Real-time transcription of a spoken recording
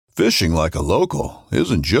Fishing like a local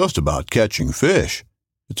isn't just about catching fish.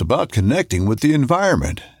 It's about connecting with the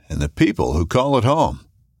environment and the people who call it home.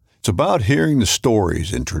 It's about hearing the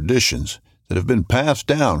stories and traditions that have been passed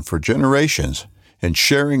down for generations and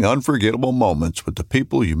sharing unforgettable moments with the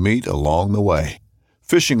people you meet along the way.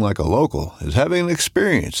 Fishing like a local is having an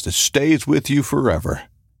experience that stays with you forever.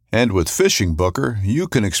 And with Fishing Booker, you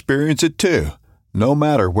can experience it too, no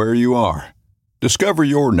matter where you are. Discover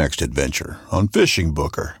your next adventure on Fishing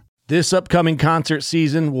Booker. This upcoming concert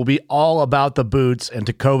season will be all about the boots, and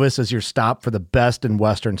Tecovas is your stop for the best in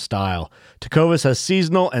Western style. Tecovas has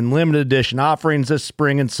seasonal and limited edition offerings this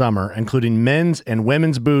spring and summer, including men's and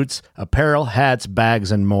women's boots, apparel, hats,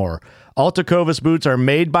 bags, and more. All Tecovas boots are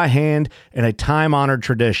made by hand in a time-honored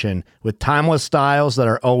tradition with timeless styles that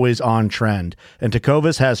are always on trend. And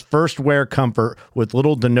Tecovas has first wear comfort with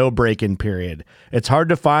little to no break-in period. It's hard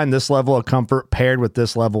to find this level of comfort paired with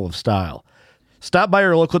this level of style. Stop by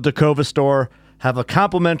your local Tecovas store, have a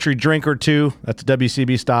complimentary drink or two, that's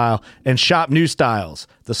WCB style, and shop new styles.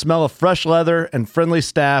 The smell of fresh leather and friendly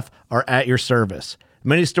staff are at your service.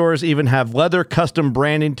 Many stores even have leather custom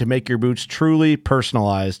branding to make your boots truly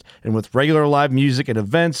personalized. And with regular live music and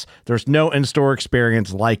events, there's no in-store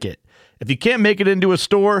experience like it. If you can't make it into a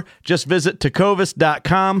store, just visit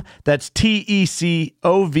tecovas.com. That's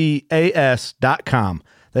TECOVAS.com.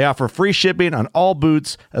 They offer free shipping on all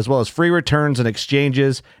boots, as well as free returns and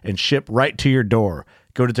exchanges, and ship right to your door.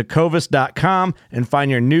 Go to tecovas.com and find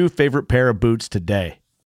your new favorite pair of boots today.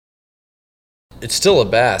 It's still a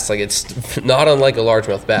bass. Like, it's not unlike a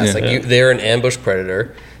largemouth bass. Yeah. They're an ambush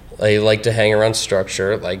predator. They like to hang around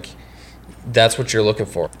structure. Like, that's what you're looking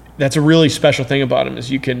for. That's a really special thing about them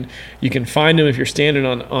is you can find them if you're standing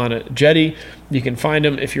on a jetty. You can find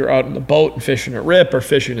them if you're out in the boat and fishing a rip or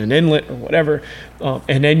fishing an inlet or whatever.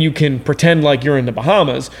 And then you can pretend like you're in the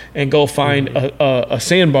Bahamas and go find a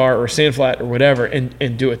sandbar or a sand flat or whatever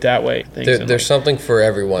and do it that way. There's something for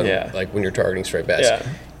everyone. Like when you're targeting straight bass. Yeah.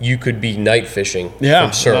 You could be night fishing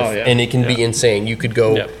from surf, and it can be insane. You could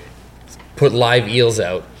go put live eels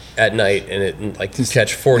out at night and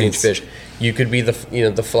catch 40-inch fish. You could be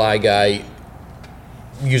the fly guy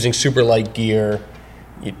using super light gear,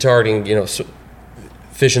 you targeting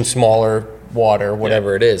fishing smaller water,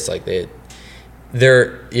 whatever it is. Like they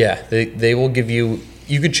will give you.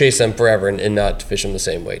 You could chase them forever and not fish them the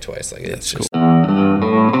same way twice. Like it's just. Cool.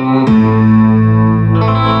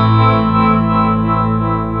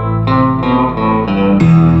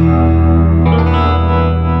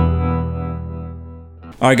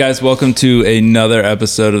 All right, guys, welcome to another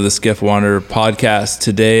episode of the Skiff Wanderer podcast.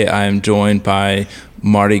 Today, I am joined by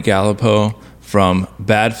Marty Gallipeau from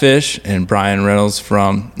Badfish and Brian Runnals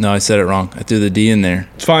from... No, I said it wrong. I threw the D in there.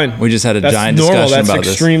 It's fine. We just had a giant discussion about this. That's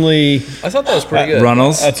extremely... I thought that was pretty good.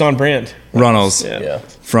 Runnals? That's on brand. Runnals. Yeah.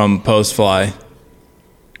 From Postfly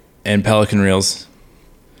and Pelican Reels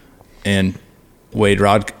and Wade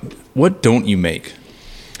Rod. What don't you make?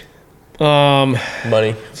 Money.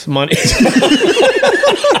 It's money.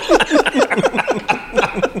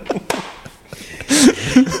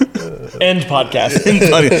 End podcast.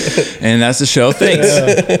 And that's the show. Thanks.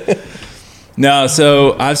 No,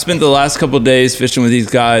 so I've spent the last couple of days fishing with these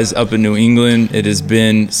guys up in New England. It has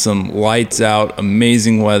been some lights out,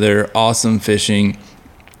 amazing weather, awesome fishing.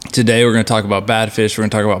 Today we're going to talk about Badfish. We're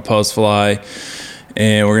going to talk about Postfly.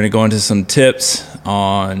 And we're going to go into some tips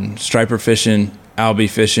on striper fishing,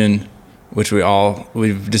 albie fishing, which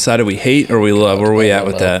we've decided we hate or we love. Where are we at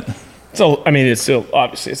with that? So, I mean, it's still,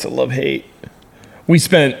 obviously, it's a love-hate. We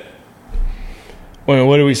spent,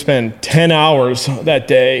 what did we spend? 10 hours that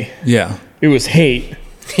day. Yeah. It was hate.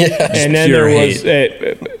 Yeah. And then there was,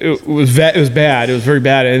 it was bad. It was very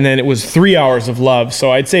bad. And then it was 3 hours of love.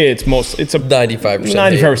 So I'd say it's a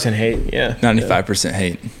 95% hate. Yeah. 95%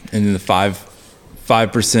 hate. And then the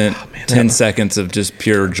 5%, 10 seconds of just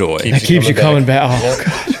pure joy. That keeps you coming back. Oh,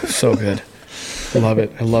 God. So good. I love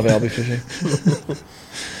it. I love albie fishing.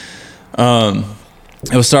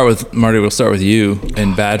 We'll start with Marty. We'll start with you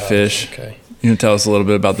and Badfish. Okay. You can tell us a little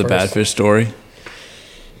bit about the Badfish story.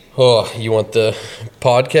 Oh, you want the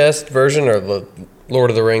podcast version or the Lord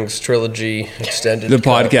of the Rings trilogy extended? The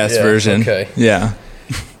podcast version. Okay. Yeah.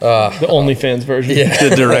 The OnlyFans version. Yeah.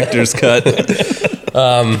 The director's cut.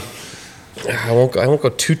 I won't go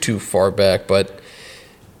too far back, but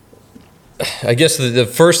I guess the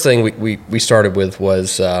first thing we started with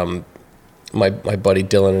was my buddy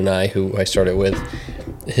Dylan and I, who I started with.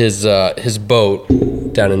 His boat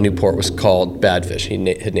down in Newport was called Badfish. He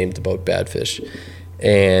had named the boat Badfish,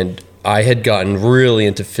 and I had gotten really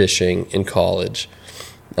into fishing in college.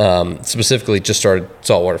 Specifically, just started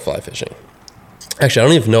saltwater fly fishing. Actually, I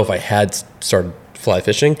don't even know if I had started fly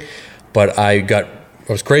fishing, but I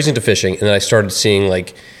was crazy into fishing, and then I started seeing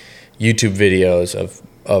like YouTube videos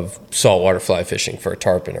of saltwater fly fishing for a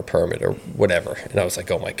tarpon or permit or whatever, and I was like,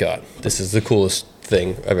 oh my god, this is the coolest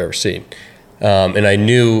thing I've ever seen. And I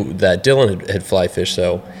knew that Dylan had fly fished,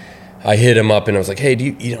 so I hit him up and I was like, hey, do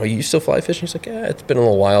you still fly fishing? He's like, yeah, it's been a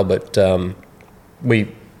little while, but I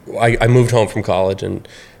moved home from college and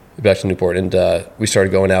back to Newport, and we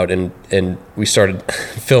started going out and we started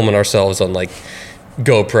filming ourselves on like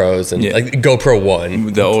GoPros and like GoPro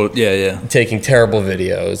One, the old taking terrible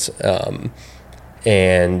videos,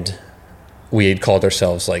 and we had called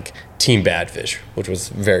ourselves like Team Badfish, which was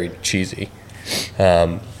very cheesy.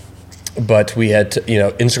 But we had to,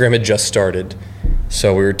 Instagram had just started,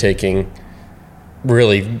 so we were taking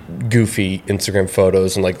really goofy Instagram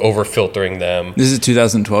photos and like over filtering them. This is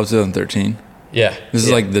 2012, 2013. Yeah. This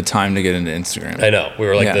is like the time to get into Instagram. I know. We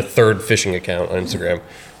were like the third fishing account on Instagram,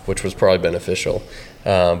 which was probably beneficial.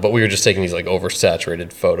 But we were just taking these like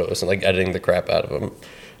oversaturated photos and like editing the crap out of them.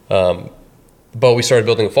 But we started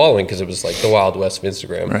building a following because it was like the Wild West of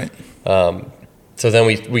Instagram. Right. So then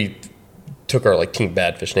we took our like Team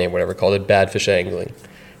Badfish name, whatever, called it Badfish Angling,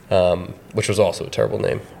 which was also a terrible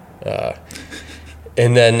name.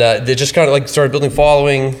 And then they just kind of like started building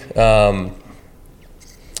following,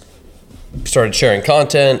 started sharing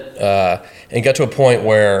content, and got to a point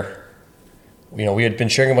where, we had been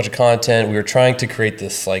sharing a bunch of content. We were trying to create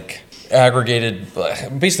this like aggregated,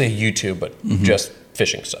 basically a YouTube, but just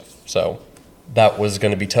fishing stuff. So that was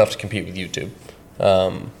going to be tough to compete with YouTube.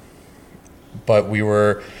 But we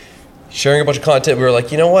were sharing a bunch of content. We were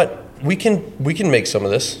like, you know what? We can make some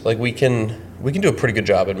of this. Like we can do a pretty good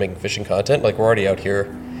job at making fishing content. Like we're already out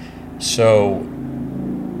here. So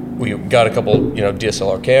we got a couple,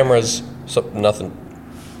 DSLR cameras, so nothing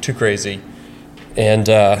too crazy, and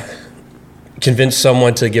convinced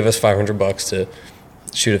someone to give us $500 to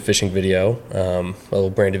shoot a fishing video, a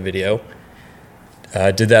little branded video.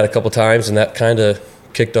 Did that a couple times, and that kind of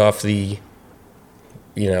kicked off the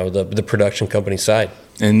production company side.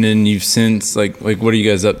 And then you've since like what are you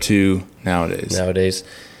guys up to nowadays?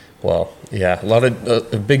 Well, yeah,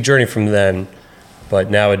 a big journey from then,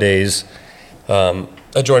 but nowadays, I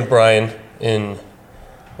joined Brian in,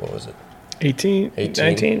 what was it? 18,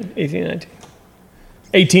 19.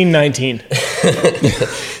 1819.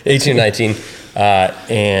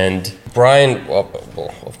 And Brian, well,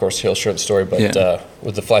 of course he'll share the story, but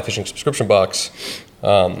with the fly fishing subscription box,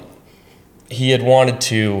 he had wanted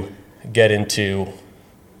to get into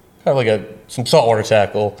kind of like some saltwater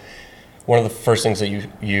tackle. One of the first things that you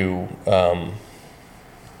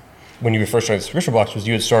when you first started the subscription box was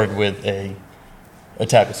you had started with a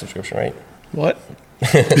tackle subscription, right? What?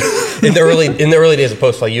 in the early days of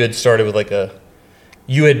Postfly, you had started with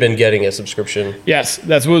you had been getting a subscription. Yes,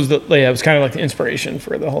 it was kind of like the inspiration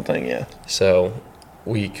for the whole thing. Yeah. So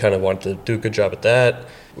we kind of wanted to do a good job at that.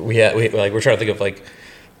 We're trying to think of like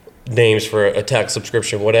names for a tackle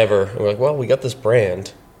subscription, whatever. And we're like, well, we got this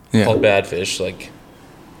brand called Badfish, like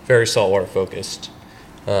very saltwater focused.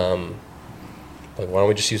 Why don't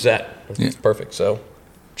we just use that? It's perfect. So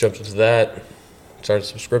jumped into that, started a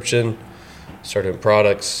subscription, started doing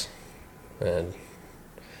products, and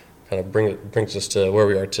kind of brings us to where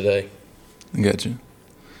we are today. I got you.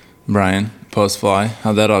 Brian, Postfly,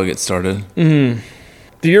 how'd that all get started? The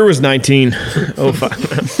year was 1905.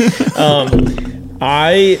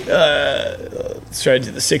 Let's try to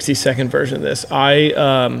do the 60-second version of this.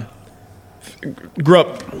 I grew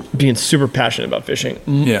up being super passionate about fishing,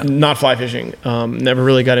 not fly fishing. Never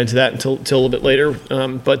really got into that until a little bit later,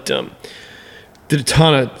 but did a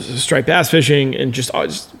ton of striped bass fishing and just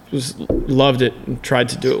loved it and tried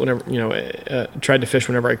to do it whenever, tried to fish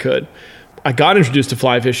whenever I could. I got introduced to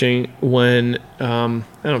fly fishing when,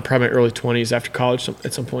 probably my early 20s after college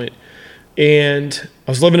at some point. And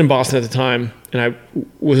I was living in Boston at the time, and I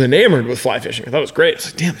was enamored with fly fishing. I thought it was great. I was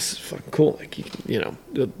like, damn, this is fucking cool. Like, you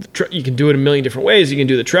can do it a million different ways. You can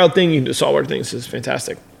do the trout thing. You can do saltwater things. This is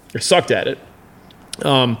fantastic. I sucked at it.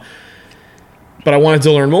 But I wanted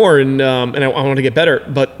to learn more, and I wanted to get better.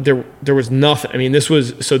 But there was nothing. I mean, this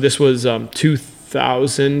was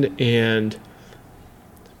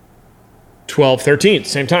 2012, 13,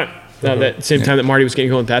 same time. That same time that Marty was getting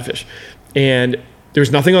going with Badfish. And there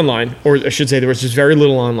was nothing online, or I should say there was just very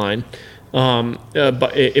little online,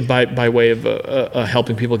 by way of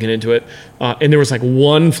helping people get into it. And there was like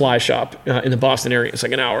one fly shop in the Boston area. It's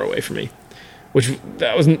like an hour away from me, which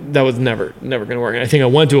that was never going to work. And I think I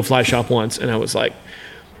went to a fly shop once, and I was like,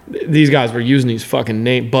 these guys were using these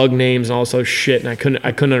fucking bug names and all this other shit, and I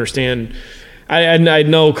couldn't understand. I had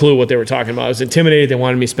no clue what they were talking about. I was intimidated. They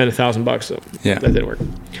wanted me to spend $1,000, so that didn't work.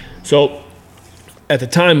 So at the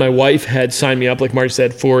time, my wife had signed me up, like Marty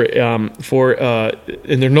said, for and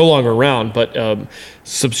they're no longer around, but a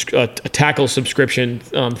tackle subscription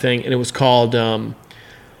thing, and it was called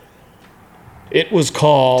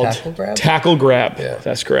Tackle Grab. Yeah.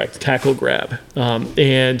 That's correct, Tackle Grab.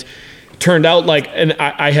 And turned out and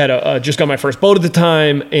I had just got my first boat at the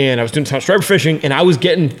time, and I was doing some striper fishing, and I was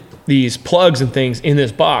getting these plugs and things in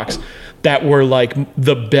this box that were like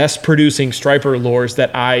the best producing striper lures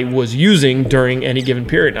that I was using during any given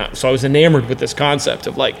period. So I was enamored with this concept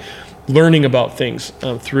of like learning about things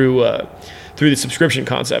through the subscription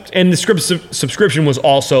concept. And the subscription was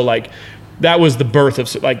also like, that was the birth of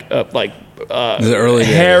the early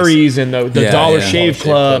Harry's and the Dollar Shave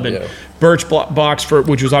Club and Birch Box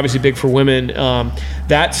which was obviously big for women.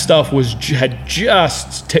 That stuff had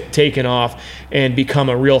just taken off and become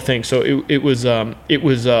a real thing. So there was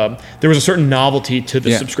a certain novelty to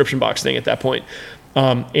the subscription box thing at that point.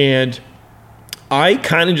 And I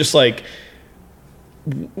kind of just I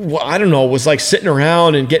don't know, was like sitting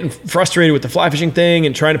around and getting frustrated with the fly fishing thing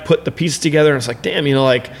and trying to put the pieces together. And it's like, damn,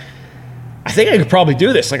 I think I could probably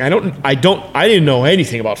do this. I didn't know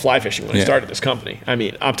anything about fly fishing when I started this company. I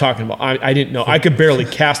mean, I'm talking about, I didn't know. I could barely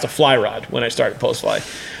cast a fly rod when I started Postfly.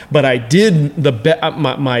 But I did,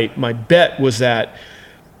 my bet was that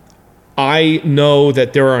I know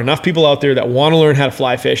that there are enough people out there that want to learn how to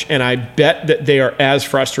fly fish, and I bet that they are as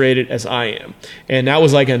frustrated as I am. And that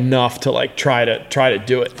was enough to try to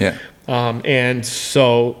do it. Yeah. And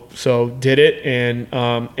so did it.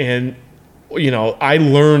 And I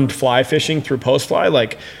learned fly fishing through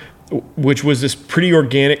Postfly, which was this pretty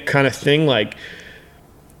organic kind of thing.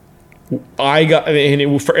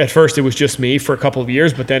 At first it was just me for a couple of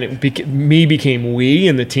years, but then me became we,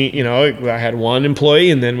 and the team, I had one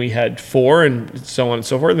employee, and then we had 4, and so on and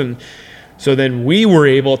so forth. And so then we were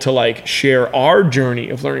able to share our journey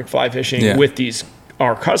of learning fly fishing with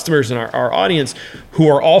our customers and our audience, who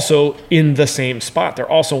are also in the same spot.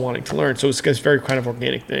 They're also wanting to learn. So it's a very kind of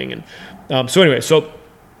organic thing. And so anyway, so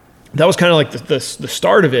that was kind of the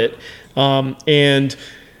start of it. And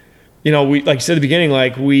we, like you said at the beginning,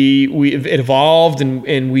 it evolved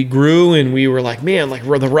and we grew, and we were like, man,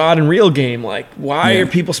 we're the rod and reel game. Why are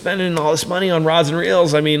people spending all this money on rods and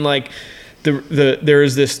reels? I mean,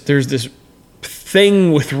 there's this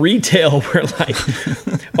thing with retail where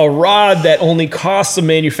a rod that only costs a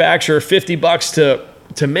manufacturer $50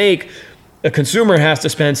 to make, a consumer has to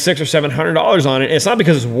spend $600 or $700 on it. And it's not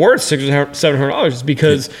because it's worth $600 or $700. It's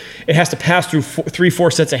because it has to pass through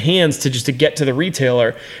 3-4 sets of hands to get to the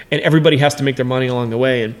retailer, and everybody has to make their money along the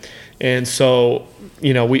way. And so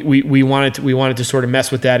we wanted to sort of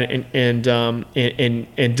mess with that and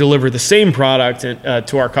deliver the same product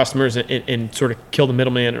to our customers and sort of kill the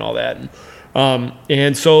middleman and all that.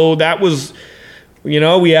 And so that was,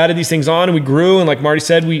 we added these things on, and we grew. And like Marty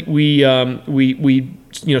said, we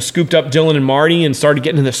scooped up Dylan and Marty and started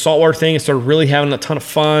getting into the saltwater thing and started really having a ton of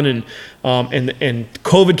fun. And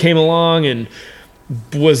COVID came along and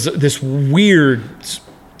was this weird,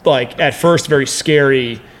 at first very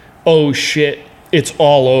scary, oh shit, it's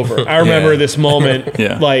all over. I remember this moment,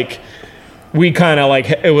 we kind of I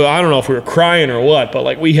don't know if we were crying or what,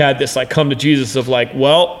 but we had this come to Jesus of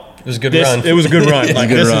well, it was a good run. It was a good run.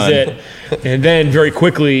 This run. is it. And then very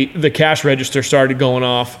quickly, the cash register started going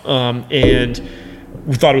off, and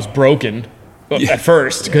we thought it was broken at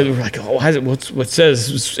first, because we were like, oh, why is it? What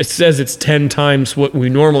says? It says it's 10 times what we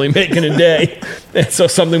normally make in a day, and so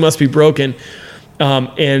something must be broken.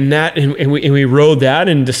 And we rode that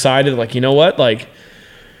and decided, you know what, if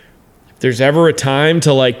there's ever a time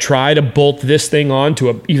to try to bolt this thing on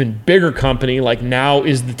to an even bigger company, now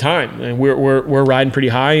is the time. And we're riding pretty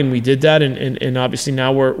high, and we did that, and obviously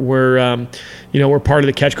now we're part of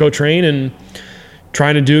the Catchco train and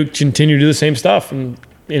trying to continue to do the same stuff and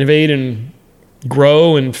innovate and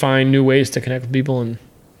grow and find new ways to connect with people and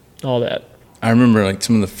all that. I remember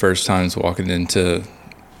some of the first times walking into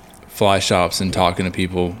fly shops and talking to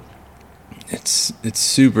people. It's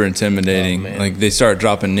super intimidating. They start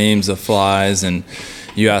dropping names of flies, and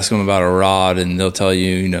you ask them about a rod, and they'll tell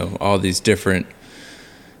you, all these different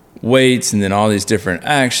weights and then all these different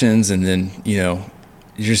actions, and then you're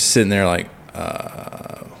just sitting there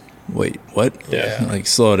wait, what? Yeah.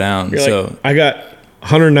 Slow down. You're I got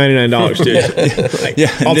 $199,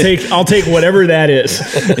 dude. I'll take whatever that is.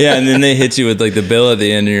 Yeah, and then they hit you with the bill at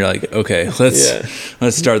the end, and you're like, okay,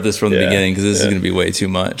 let's start this from the beginning, because this is going to be way too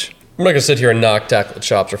much. I'm not going to sit here and knock tackle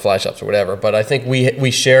shops or fly shops or whatever, but I think we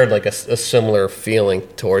shared a similar feeling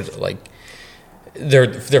towards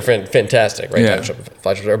they're fantastic, right? Yeah.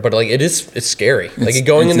 Fly shops, but it's scary.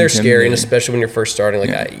 Going in there scary, and especially when you're first starting.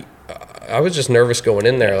 I was just nervous going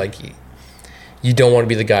in there. you don't want to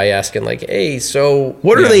be the guy asking like, hey, so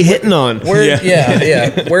what are they hitting on? Where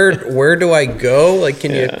do I go? Like,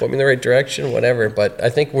 can you point me in the right direction? Whatever. But I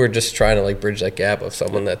think we're just trying to like bridge that gap of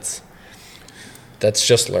someone that's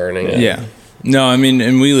just learning. Yeah. No, I mean,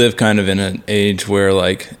 and we live kind of in an age where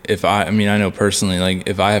like, I know personally, like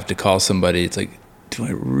if I have to call somebody, it's like, do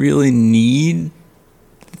I really need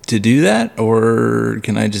to do that? Or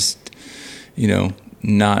can I just,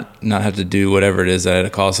 not have to do whatever it is that I had to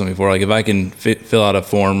call somebody for? Like if I can fill out a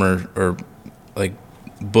form or like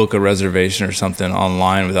book a reservation or something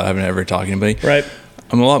online without having to ever talk to anybody, right?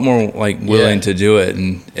 I'm a lot more like willing to do it.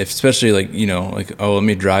 And especially like, let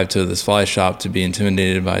me drive to this fly shop to be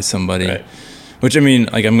intimidated by somebody, right. Which I mean,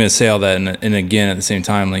 like I'm going to say all that. And again, at the same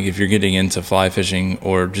time, like if you're getting into fly fishing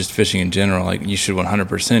or just fishing in general, like you should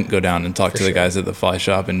 100% go down and talk to the guys at the fly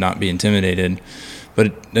shop and not be intimidated.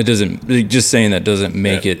 But that doesn't, just saying that doesn't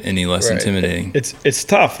make it any less intimidating. It's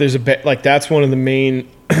tough. There's like that's one of the main,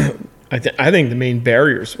 I think the main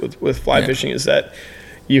barriers with fly fishing is that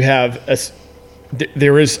you have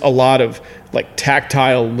there is a lot of like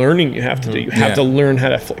tactile learning you have to do. You have to learn how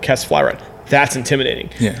to cast fly rod. That's intimidating.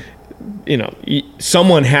 Yeah.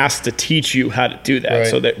 Someone has to teach you how to do that. Right.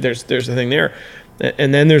 So there's a thing there.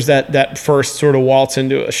 And then there's that first sort of waltz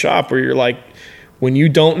into a shop where you're like, when you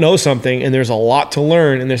don't know something and there's a lot to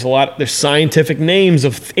learn and there's scientific names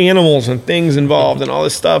of animals and things involved and all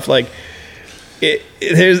this stuff, like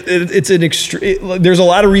there's a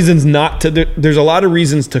lot of reasons there's a lot of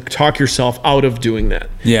reasons to talk yourself out of doing that.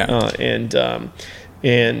 Yeah.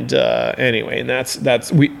 Anyway, and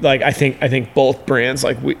that's we like, I think both brands,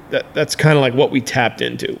 like that's kind of like what we tapped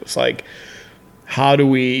into. It's like, how do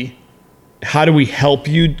we help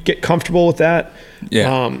you get comfortable with that?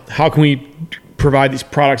 Yeah. How can we provide these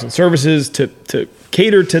products and services to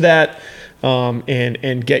cater to that,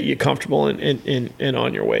 and get you comfortable and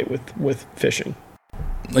on your way with fishing.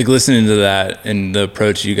 Like listening to that and the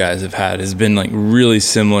approach you guys have had has been like really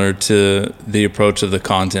similar to the approach of the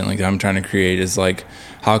content like I'm trying to create is like,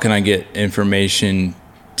 how can I get information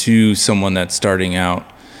to someone that's starting out?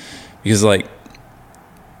 Because like,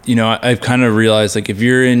 I've kind of realized like if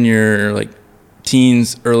you're in your like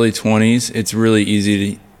teens, early 20s, it's really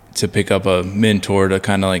easy to pick up a mentor to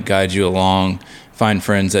kind of like guide you along, find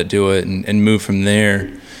friends that do it and move from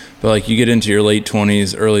there. But like you get into your late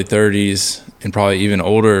 20s, early 30s, and probably even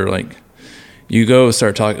older, like you go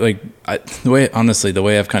start talking, like the way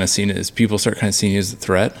I've kind of seen it is people start kind of seeing you as a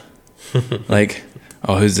threat. Like,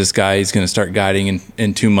 oh, who's this guy? He's going to start guiding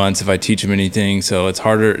in 2 months if I teach him anything. So it's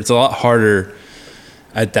a lot harder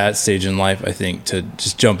at that stage in life, I think, to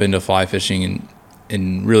just jump into fly fishing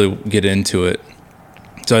and really get into it.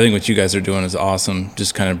 So I think what you guys are doing is awesome,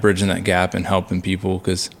 just kind of bridging that gap and helping people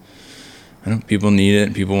because people need it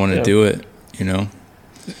and people want to do it,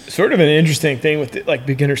 Sort of an interesting thing with like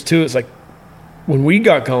beginners too is like when we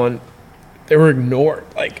got going, they were ignored.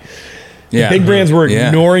 Like big brands were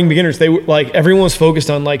ignoring beginners. They were like everyone was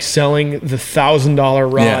focused on like selling the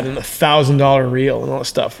 $1,000 rod and the $1,000 reel and all that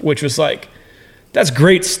stuff, which was like that's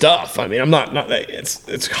great stuff. I mean, I'm not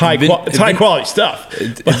it's high quality stuff.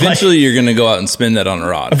 Eventually, you're going to go out and spend that on a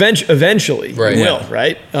rod. Eventually, right? You will,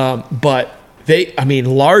 right? But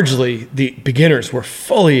largely the beginners were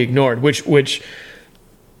fully ignored, which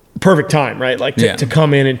perfect time, right? Like to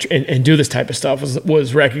come in and do this type of stuff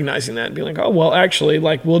was recognizing that and being like, oh, well, actually,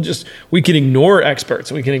 like we can ignore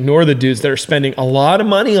experts and we can ignore the dudes that are spending a lot of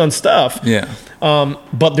money on stuff. Yeah.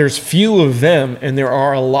 But there's few of them and there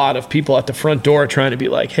are a lot of people at the front door trying to be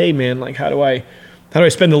like, hey man, like how do I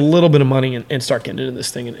spend a little bit of money and start getting into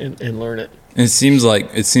this thing and learn it? It seems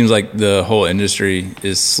like the whole industry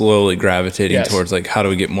is slowly gravitating towards like, how do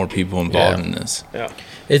we get more people involved in this? Yeah.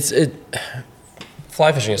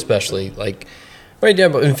 Fly fishing especially, like right now,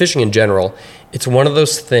 but in fishing in general, it's one of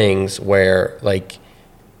those things where like,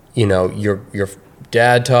 your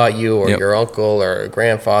dad taught you or your uncle or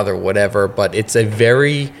grandfather, whatever, but it's a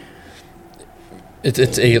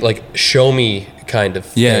like show me kind of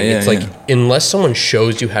thing. It's like unless someone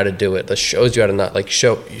shows you how to do it, that shows you how to not like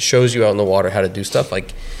shows you out in the water how to do stuff,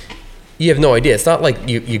 like you have no idea. It's not like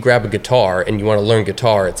you grab a guitar and you want to learn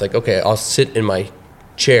guitar. It's like, okay, I'll sit in my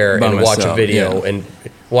chair and watch a video and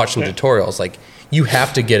watch some tutorials. Like you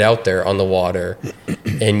have to get out there on the water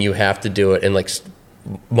and you have to do it. And like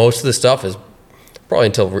most of the stuff is probably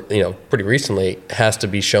until pretty recently has to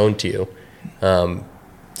be shown to you.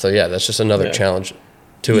 So yeah, that's just another challenge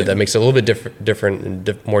to it that makes it a little bit different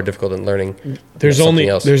and more difficult than learning. There's only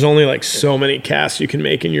like so many casts you can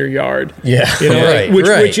make in your yard. Yeah,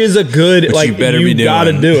 which is a good which like you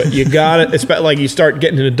gotta do it. You gotta it's like you start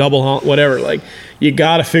getting into double hump, whatever. Like you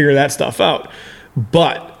gotta figure that stuff out.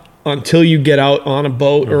 But until you get out on a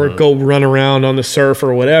boat or go run around on the surf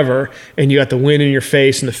or whatever, and you got the wind in your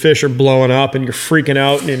face and the fish are blowing up and you're freaking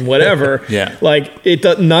out and whatever. Yeah. Like it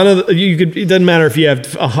doesn't matter if you have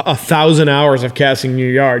 1,000 hours of casting in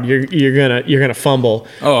your yard, you're gonna fumble.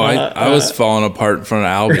 Oh, I was falling apart in front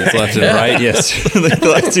of Albies left and right yesterday. Like the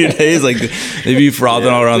last 2 days, like they'd be frothing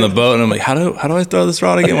all around the boat, and I'm like, how do I throw this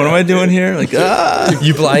rod again? What am I doing here? Like,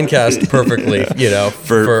 You blind cast perfectly,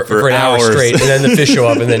 for an hour hours. straight, and then the fish show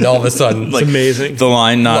up, and then all of a sudden, It's amazing. the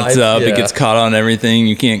line knots up, yeah. it gets caught on everything,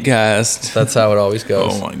 you can't cast. That's how it always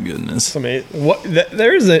goes. Oh my goodness. I mean,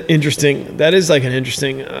 that is like an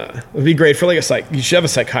interesting. It would be great for like you should have a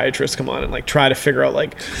psychiatrist come on and like try to figure out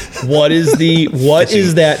like what is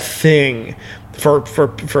that thing for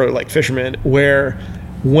like fishermen where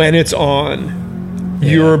when it's on.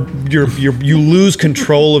 You lose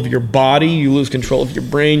control of your body. You lose control of your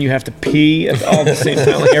brain. You have to pee at all the same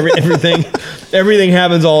time. Like everything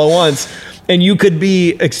happens all at once. And you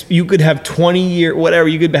could have 20 year whatever.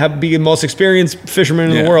 You could be the most experienced fisherman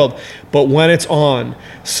in the world. But when it's on,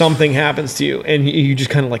 something happens to you, and you just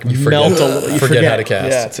kind of like melt a little. You forget how to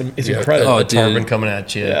cast. Yeah, it's incredible. A tarpon coming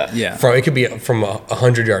at you. Yeah. It could be from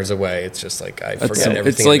 100 yards away. It's just like I forget everything.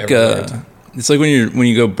 It's like I've ever learned. it's like when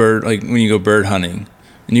you go bird hunting,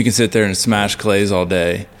 and you can sit there and smash clays all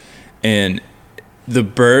day, and the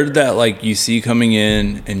bird that like you see coming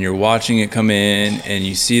in, and you're watching it come in, and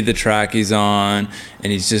you see the track he's on,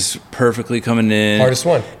 and he's just perfectly coming in, Hardest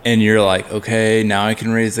one. and you're like, okay, now I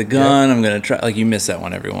can raise the gun. I'm gonna try. Like you miss that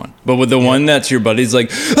one, everyone. But with the one that's your buddy's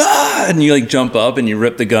like, and you like jump up and you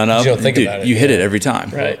rip the gun up. You don't think dude, about it. You hit it every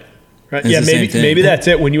time. Right. It's Yeah, the same thing. maybe that's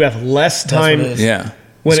it. When you have less time, what it is. Yeah.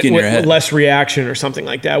 when Just get in your head. less reaction or something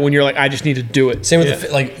like that. When you're like, I just need to do it. Same with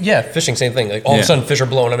fishing, same thing. Like all of a sudden, fish are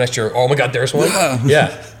blowing up next to you. Oh my God, there's one.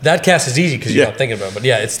 Yeah, that cast is easy because you're not thinking about it. But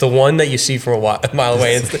yeah, it's the one that you see from a mile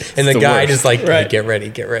away, and the guide is like, Right. get ready,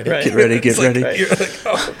 Right. Get ready. You're like,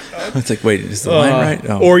 oh God. It's like, wait, is the line right?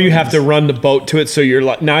 Oh. Or you have to run the boat to it, so you're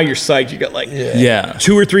like, now you're psyched. You got like Yeah.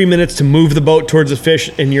 2 or 3 minutes to move the boat towards the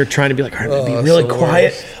fish, and you're trying to be like, all right, I'm gonna be really so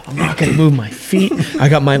quiet. worse. I'm not gonna move my feet. I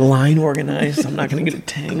got my line organized. I'm not gonna get it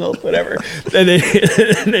tangled, whatever. And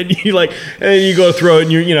then you go through it,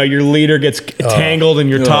 and your leader gets tangled in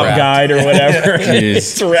your top wrapped. guide or whatever. Jeez.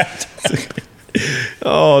 It's wrapped.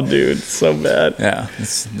 Oh, dude, it's so bad. Yeah.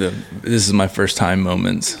 This is my first time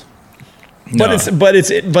moments.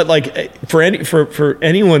 But like for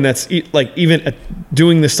anyone that's like even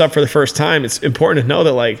doing this stuff for the first time, it's important to know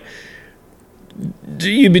that like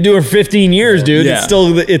you've been doing it for 15 years, dude. Yeah.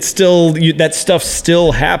 It's still that stuff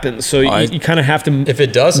still happens. So you kind of have to. If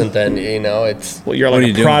it doesn't, then it's Well, you're What like are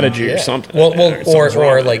you a doing? prodigy or something. Well, Something's wrong.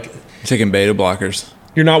 or like. Taking beta blockers.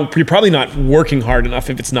 You're probably not working hard enough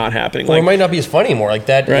if it's not happening. Or it Like, might not be as funny anymore. Like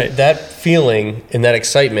that, Right. that feeling and that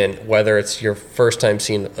excitement, whether it's your first time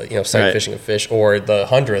seeing, sight Right. fishing a fish or the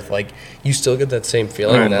 100th, like you still get that same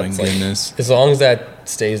feeling. Oh and my that's goodness. like, as long as that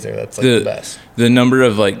stays there, that's like the best. The number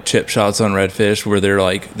of like chip shots on redfish where they're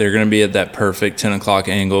going to be at that perfect 10 o'clock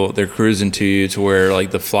angle. They're cruising to you to where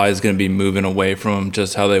like the fly is going to be moving away from them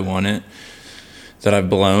just how they want it. That I've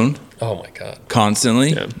blown Oh my God. constantly.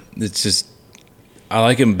 Yeah. It's just, I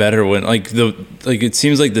like them better when it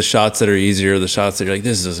seems like the shots that are easier, the shots that you're like,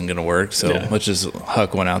 this isn't going to work. So let's just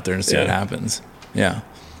huck one out there and see what happens. Yeah.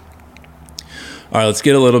 All right, let's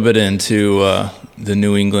get a little bit into the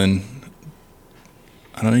New England.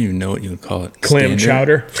 I don't even know what you would call it. clam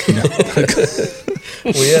chowder.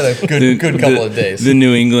 We had a good couple of days. The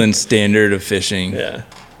New England standard of fishing. Yeah.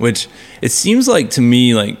 Which it seems like to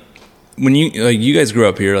me, like when you guys grew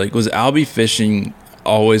up here, like was Albie fishing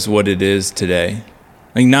always what it is today?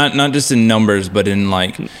 Like not just in numbers, but in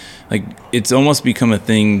like it's almost become a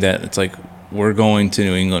thing that it's like we're going to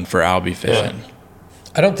New England for Albie fishing. Yeah.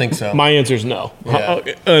 I don't think so. My answer is no. Yeah.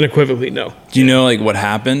 Unequivocally no. Do you know like what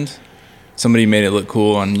happened? Somebody made it look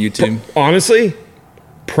cool on YouTube. Honestly,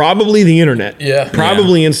 probably the internet. Yeah.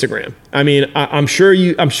 Probably Instagram. I mean, I'm sure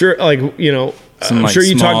Some I'm like sure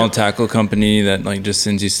you small talked. tackle company that like just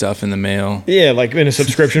sends you stuff in the mail. Yeah, like in a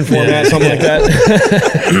subscription format, something like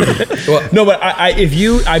that. No, but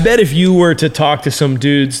I bet if you were to talk to some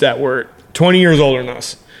dudes that were 20 years older than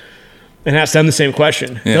us and ask them the same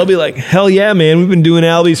question, they'll be like, "Hell yeah, man, we've been doing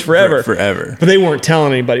Albies forever." Forever. But they weren't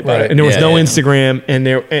telling anybody about Right. it, and there was Yeah, no yeah. Instagram,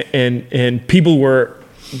 and people were.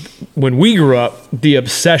 When we grew up, the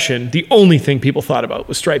obsession, the only thing people thought about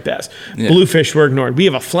was striped bass. Yeah. Bluefish were ignored. We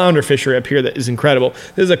have a flounder fishery up here that is incredible.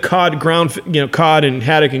 There's a cod and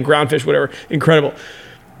haddock and groundfish, whatever, incredible.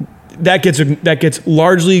 that gets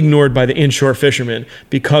largely ignored by the inshore fishermen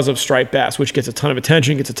because of striped bass, which gets a ton of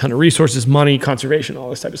attention, gets a ton of resources, money, conservation, all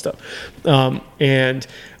this type of stuff. And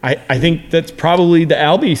I think that's probably the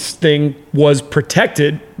albies thing was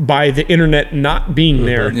protected by the internet not being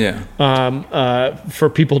there. For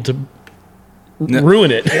people to ruin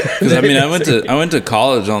it. Because I mean, I went to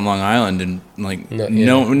college on Long Island and like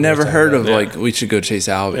never heard of like we should go chase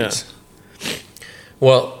albies. Yeah.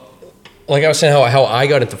 Well, like I was saying, how I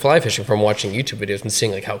got into fly fishing from watching YouTube videos and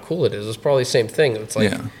seeing like how cool it is. It's probably the same thing. It's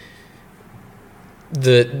like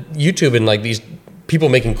the YouTube and like these people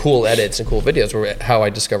making cool edits and cool videos were how I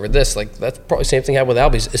discovered this. Like that's probably the same thing happened with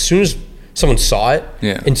albies. As soon as someone saw it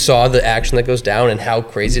and saw the action that goes down and how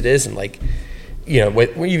crazy it is, and like, you know,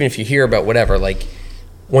 even if you hear about whatever, like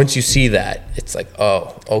once you see that, it's like,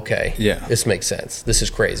 oh, okay, this makes sense. This is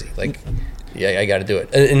crazy. Like, yeah, I got to do it.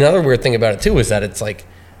 And another weird thing about it too is that it's like,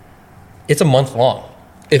 it's a month long.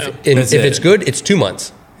 If it's good, it's 2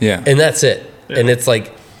 months. Yeah, and that's it. Yeah. And it's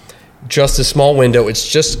like just a small window. It's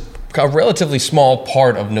just a relatively small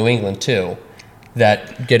part of New England too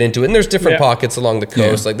that get into it. And there's different pockets along the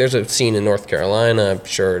coast. Like there's a scene in North Carolina, I'm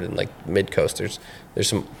sure, and like mid coast. There's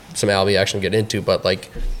some albie action to get into, but like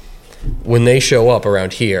when they show up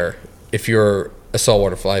around here, if you're a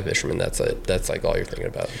saltwater fly fisherman, that's like all you're thinking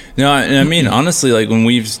about. No, and I mean honestly, like when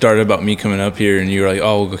we've started about me coming up here, and you were like,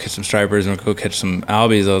 "Oh, we'll go catch some stripers and we'll go catch some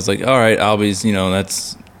albies," I was like, "All right, albies, you know,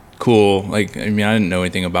 that's cool." Like, I mean, I didn't know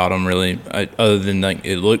anything about them really, other than like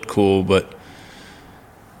it looked cool. But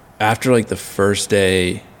after like the first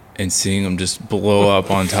day and seeing them just blow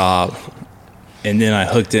up on top. And then I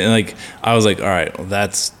hooked it, and like I was like, all right, well,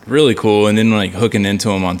 that's really cool. And then like hooking into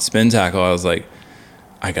them on spin tackle, I was like,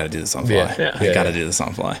 I gotta do this on fly. I gotta do this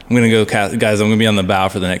on fly. I'm gonna go cast, guys. I'm gonna be on the bow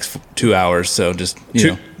for the next 2 hours. So just you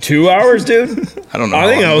know, 2 hours, dude. I don't know. I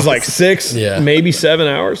think I was like 6, maybe 7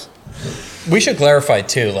 hours. We should clarify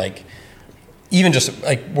too, like even just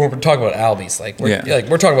like when we're talking about albies, like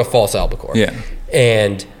we're talking about false albacore. Yeah,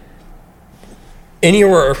 and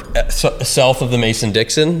anywhere south of the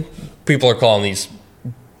Mason-Dixon, people are calling these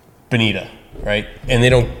bonita, right? And they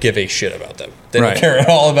don't give a shit about them. They don't care at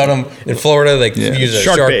all about them. In Florida, they use a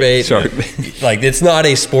shark bait. Like, it's not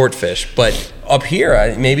a sport fish. But up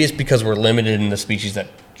here, maybe it's because we're limited in the species that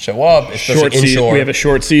show up. Short season. We have a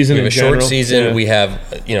short season. We have a short season. Yeah. We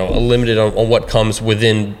have, you know, a limited on what comes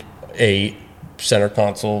within a center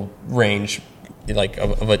console range, like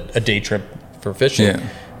of a day trip for fishing. Yeah.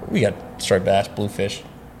 We got striped bass, bluefish,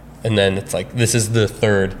 and then it's like this is the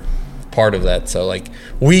third part of that. So like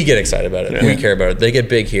we get excited about it. We care about it. They get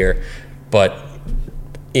big here, but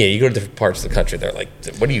you go to different parts of the country, they're like,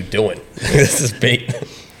 what are you doing? This is bait.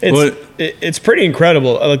 It's pretty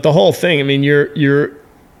incredible. Like the whole thing. I mean, it's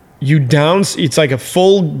like a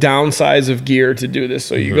full downsize of gear to do this.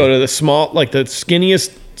 So you go to the the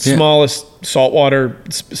skinniest, smallest saltwater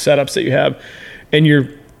setups that you have, and you're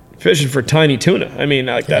fishing for tiny tuna. I mean,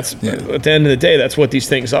 like that's at the end of the day, that's what these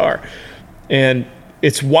things are. And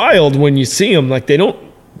it's wild when you see them. Like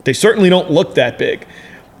they certainly don't look that big,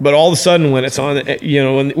 but all of a sudden when it's on, you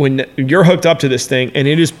know, when you're hooked up to this thing and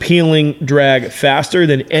it is peeling drag faster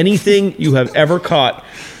than anything you have ever caught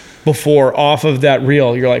before off of that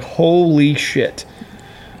reel, you're like, holy shit.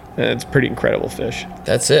 And it's a pretty incredible fish.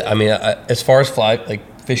 That's it. I mean, as far as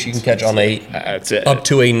fish you can catch on that's it. Up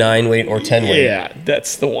to a 9 weight or 10 weight. Yeah,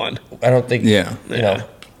 that's the one. I don't think, you know,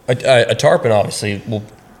 a tarpon obviously will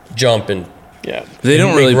jump and they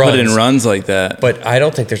don't really put in runs like that. But I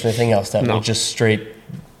don't think there's anything else that will just straight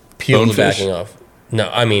peel the backing off.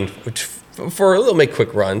 No, I mean, they'll make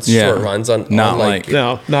quick runs, short runs on not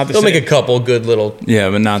the they'll make a couple good little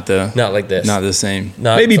but not like this, not the same.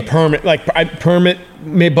 Maybe permit, like permit,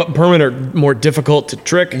 but permit are more difficult to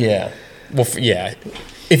trick. Yeah, well,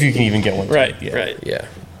 if you can even get one. Right. Yeah.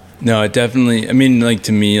 No, it definitely. I mean, like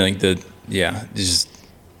to me, like that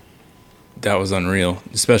was unreal,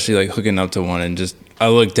 especially like hooking up to one and just I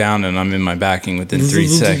look down and I'm in my backing within 3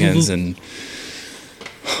 seconds and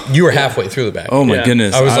you were halfway through the backing. Oh my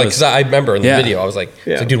goodness! I was like, because I remember in the video, I was like,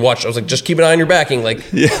 dude, watch. I was like, just keep an eye on your backing, like,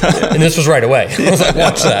 and this was right away. I was like,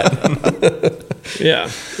 watch that.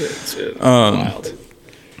 It's wild.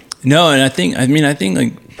 No, and I think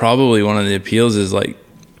like probably one of the appeals is like,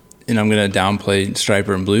 and I'm gonna downplay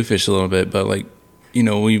striper and bluefish a little bit, but like, you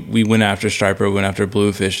know, we went after striper, went after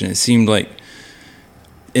bluefish, and it seemed like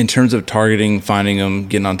in terms of targeting, finding them,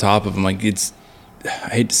 getting on top of them, like I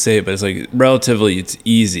hate to say it, but it's like relatively it's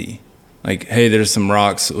easy. Like, hey, there's some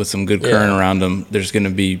rocks with some good current around them. There's going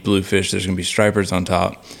to be bluefish. There's going to be stripers on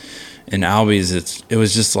top. And albies, it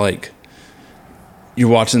was just like you're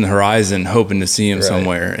watching the horizon, hoping to see them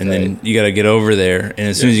somewhere, and then you got to get over there. And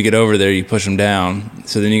as soon as you get over there, you push them down.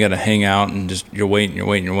 So then you got to hang out and just you're waiting.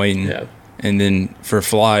 Yeah. And then for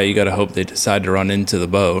fly, you got to hope they decide to run into the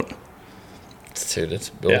boat. Dude,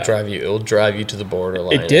 it'll drive you to the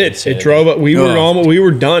borderline. It did. It drove. We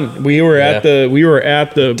were done. We were at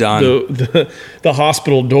the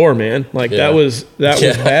hospital door, man. Like that was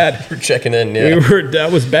bad. We're checking in. Yeah,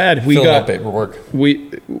 that was bad. We filling got out paperwork.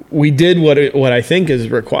 We did what I think is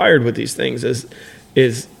required with these things is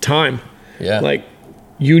time. Yeah, like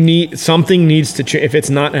something needs to change. If it's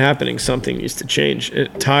not happening, something needs to change.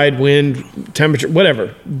 Tide, wind, temperature,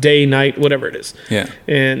 whatever, day, night, whatever it is. Yeah,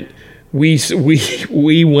 and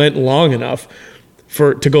we went long enough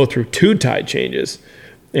to go through 2 tide changes,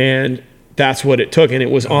 and that's what it took. And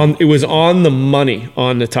it was on the money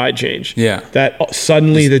on the tide change. Yeah, that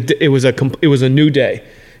suddenly it was a new day,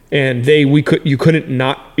 and you couldn't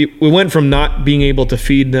not. We went from not being able to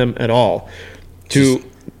feed them at all to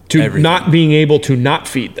everything. Not being able to not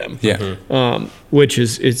feed them. Yeah, which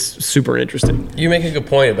is super interesting. You make a good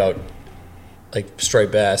point about like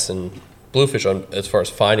striped bass and bluefish as far as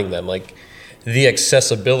finding them. Like the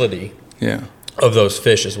accessibility of those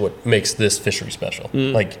fish is what makes this fishery special.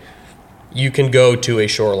 Like you can go to a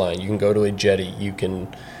shoreline, you can go to a jetty, you can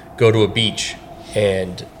go to a beach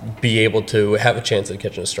and be able to have a chance at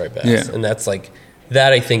catching a striped bass. And that's like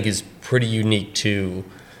that I think is pretty unique to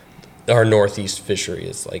our Northeast fishery.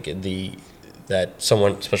 Is like that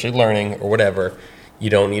someone, especially learning or whatever, you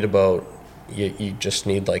don't need a boat, you just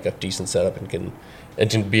need like a decent setup and can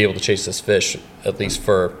be able to chase this fish, at least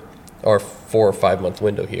for our 4 or 5 month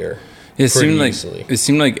window here. It seemed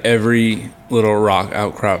like every little rock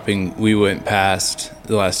outcropping we went past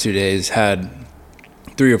the last 2 days had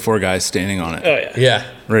 3 or 4 guys standing on it. Oh yeah,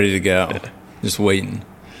 ready to go, just waiting.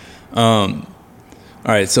 All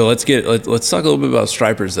right, so let's talk a little bit about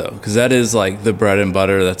stripers though, because that is like the bread and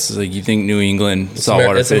butter. That's like, you think New England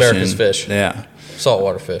saltwater fishing. It's America's fish. Yeah,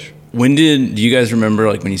 saltwater fish. Do you guys remember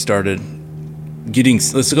like when you started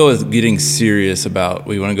let's go with getting serious about,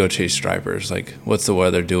 we want to go chase stripers? Like, what's the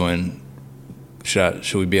weather doing?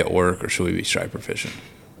 Should we be at work or should we be striper fishing?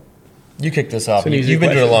 You kick this off. You've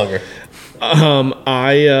been doing it longer.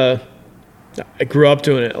 I grew up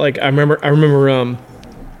doing it. Like I remember. I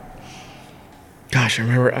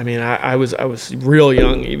mean, I was real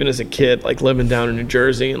young, even as a kid, like living down in New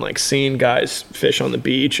Jersey and like seeing guys fish on the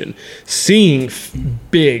beach and seeing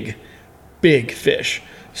big fish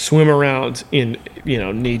swim around in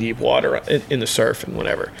knee-deep water in the surf and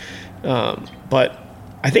whatever. But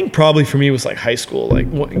I think probably for me it was like high school. Like,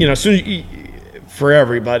 as soon as for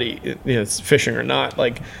everybody, it's fishing or not,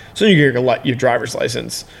 like as soon as you get your driver's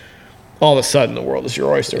license, all of a sudden the world is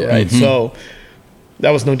your oyster, right? Mm-hmm. So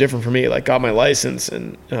that was no different for me. Like, got my license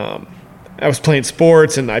and I was playing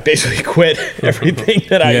sports and I basically quit everything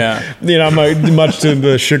that much to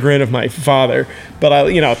the chagrin of my father, but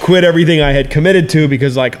I quit everything I had committed to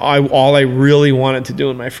because like all I really wanted to do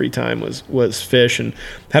in my free time was fish, and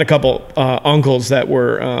had a couple uncles that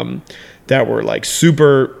were like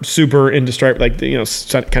super into stripe, like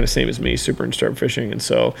kind of same as me, super into stripe fishing, and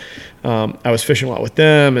so I was fishing a lot with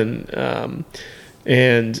them, and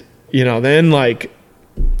then like,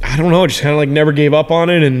 I don't know, just kind of like never gave up on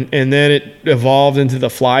it, and then it evolved into the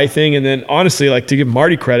fly thing, and then honestly, like, to give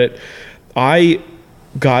Marty credit, I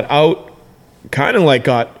got out,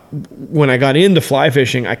 when I got into fly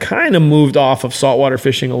fishing, I kind of moved off of saltwater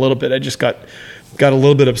fishing a little bit. I just got a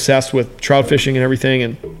little bit obsessed with trout fishing and everything,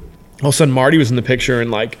 and all of a sudden Marty was in the picture,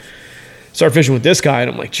 and like started fishing with this guy,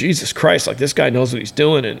 and I'm like, Jesus Christ, like this guy knows what he's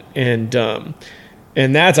doing, and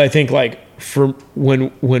that's, I think, like, for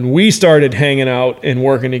when we started hanging out and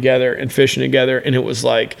working together and fishing together, and it was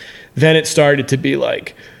like, then it started to be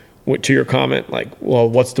like, to your comment, like, well,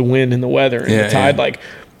 what's the wind and the weather and the tide? Like,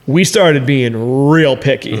 we started being real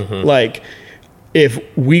picky. Mm-hmm. Like, if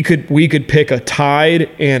we could pick a tide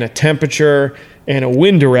and a temperature and a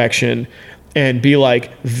wind direction and be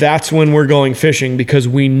like, that's when we're going fishing, because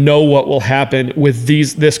we know what will happen with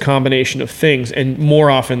this combination of things. And more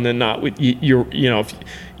often than not,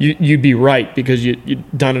 you'd be right, because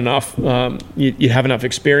you'd done enough. You'd have enough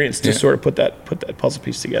experience to sort of put that puzzle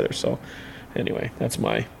piece together. So anyway, that's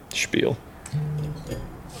my spiel.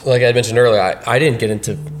 Like I mentioned earlier, I didn't get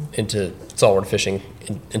into saltwater fishing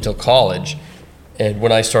until college, and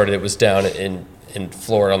when I started, it was down in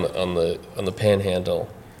Florida on the Panhandle.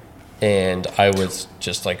 And I was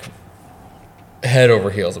just like head over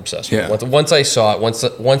heels obsessed with it. Once I saw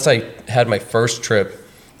it, once I had my first trip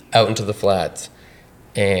out into the flats,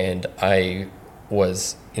 and I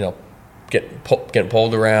was, getting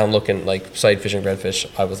pulled around, looking like sight fishing redfish.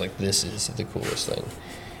 I was like, this is the coolest thing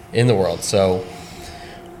in the world. So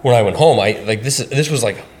when I went home, this was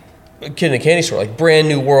like a kid in a candy store, like brand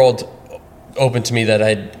new world open to me that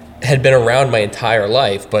I had been around my entire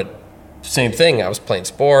life. But same thing, I was playing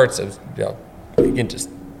sports. I was,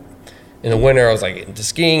 in the winter I was like into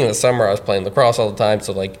skiing. In the summer I was playing lacrosse all the time.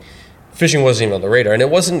 So like fishing wasn't even on the radar, and it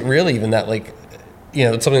wasn't really even that like,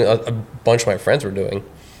 it's something a bunch of my friends were doing.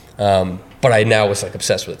 But I now was like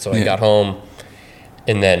obsessed with it. So I got home,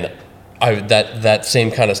 and then that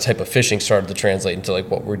same kind of type of fishing started to translate into like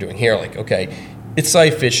what we're doing here. Like, okay, it's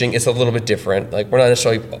sight fishing. It's a little bit different. Like, we're not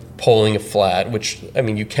necessarily poling a flat, which I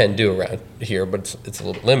mean you can do around here, but it's a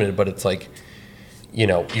little bit limited. But it's like,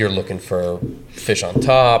 you're looking for fish on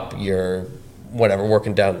top. You're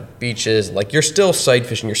working down beaches. Like, you're still sight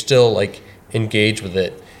fishing. You're still like engaged with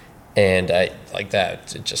it, and I like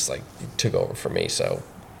that. It just like took over for me. So,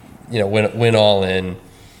 went all in,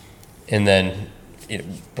 and then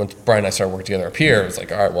once Brian and I started working together up here, it was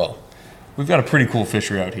like, all right, well, we've got a pretty cool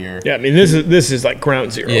fishery out here. Yeah, I mean, this is like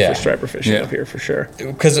ground zero for striper fishing up here for sure.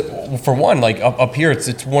 Because for one, like up here,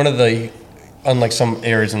 it's one of the, unlike some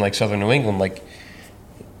areas in like southern New England, like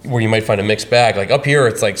where you might find a mixed bag. Like up here,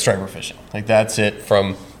 it's like striper fishing. Like that's it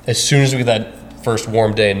from as soon as we get that first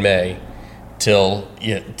warm day in May till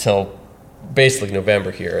basically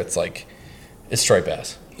November here. It's like it's striped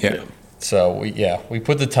bass. Yeah. So we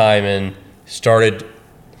put the time in.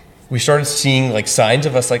 We started seeing like signs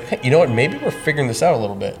of us like, hey, you know what, maybe we're figuring this out a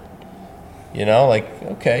little bit. Like,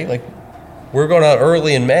 okay, like we're going out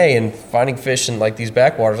early in May and finding fish in like these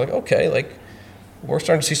backwaters. Like, okay, like we're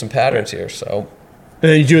starting to see some patterns here. So, and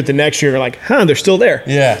then you do it the next year, you're like, they're still there.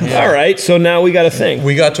 Yeah. All right, so now we got a thing.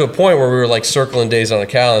 We got to a point where we were like circling days on a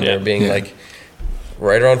calendar, being like,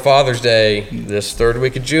 right around Father's Day, this third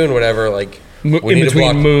week of June, whatever. Like, in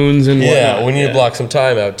between moons and whatnot. We need to block some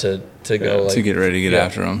time out to go like, to get ready to get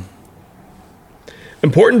after them.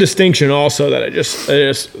 Important distinction also that I just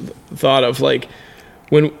thought of, like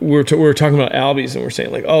when we were talking about albies and we're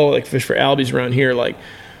saying like, oh, like fish for albies around here, like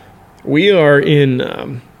we are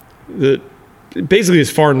in basically as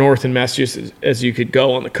far north in Massachusetts as you could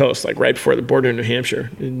go on the coast, like right before the border of New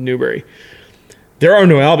Hampshire in Newbury. There are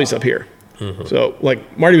no albies up here. Mm-hmm. So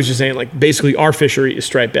like Marty was just saying, like basically our fishery is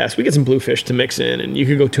striped bass. We get some bluefish to mix in, and you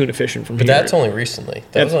could go tuna fishing from here. But that's only recently.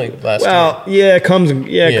 That was only last year. Well, yeah, it comes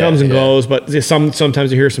and goes. But sometimes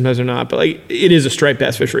they're here, sometimes they're not. But like it is a striped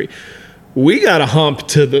bass fishery. We got to hump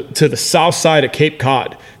to the south side of Cape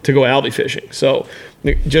Cod to go albie fishing. So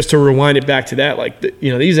just to rewind it back to that, like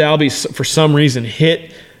these albies for some reason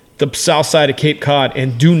hit the south side of Cape Cod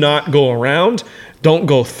and do not go around. Don't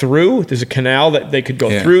go through. There's a canal that they could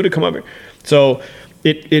go through to come up here. So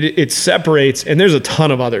it separates, and there's a ton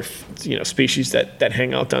of other species that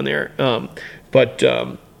hang out down there. But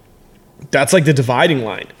that's like the dividing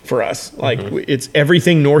line for us. Like it's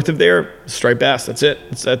everything north of there, striped bass. That's it.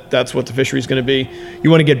 That's what the fishery is going to be. You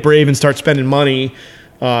want to get brave and start spending money.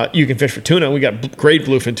 You can fish for tuna. We got great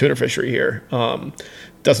bluefin tuna fishery here.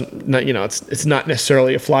 It's not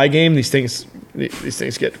necessarily a fly game. These things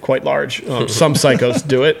get quite large. Some psychos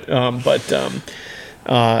do it, but.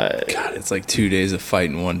 God, it's like 2 days of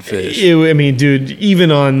fighting one fish. I mean, dude,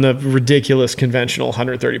 even on the ridiculous conventional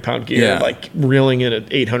 130-pound gear, like reeling in an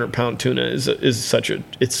 800-pound tuna is such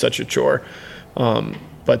a chore.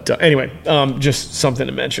 Anyway, just something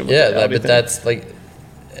to mention. But that's like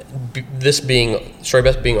this being striped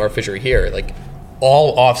bass being our fishery here, like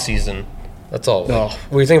all off season. That's all. Like,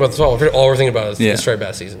 when you think about this, all we're thinking about is the striped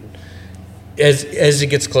bass season. As it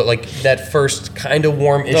gets close, like that first kind of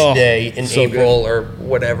warm-ish day in April or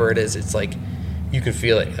whatever it is, it's like you can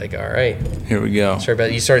feel it. Like, all right, here we go.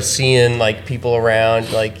 You start seeing like people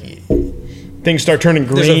around, like things start turning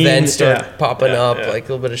green. There's events start popping up, like a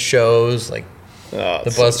little bit of shows, like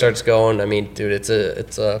the buzz starts going. I mean, dude, it's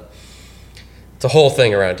a whole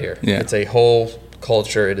thing around here. Yeah. It's a whole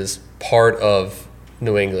culture. It is part of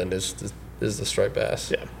New England. Is the striped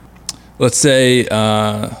bass. Yeah. Let's say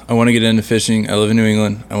I want to get into fishing. I live in New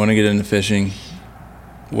England. I want to get into fishing.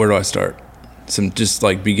 Where do I start? Some just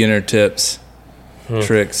like beginner tips,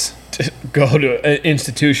 tricks. Go to an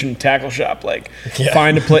institution tackle shop. Like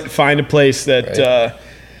find a place that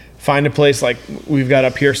find a place like we've got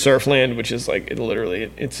up here, Surfland, which is like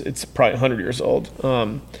it's probably 100 years old.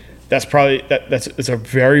 That's probably it's a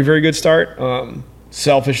very, very good start.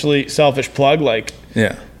 Selfish plug, like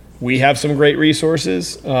we have some great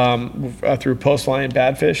resources through Postfly and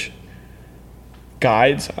Badfish.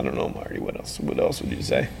 Guides. I don't know, Marty. What else would you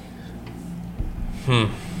say? I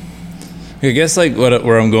guess like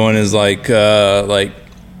where I'm going is like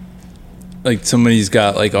like somebody's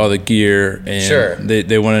got like all the gear and Sure.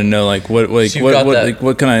 they want to know like what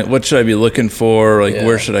should I be looking for, like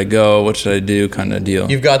where should I go, what should I do, kind of deal.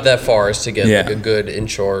 You've got that far as to get like a good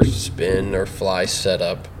inshore spin or fly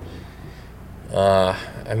setup.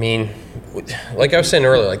 I mean, like I was saying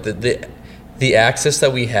earlier, like the access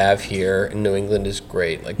that we have here in New England is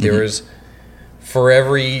great. Like there is, for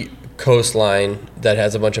every coastline that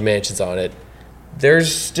has a bunch of mansions on it,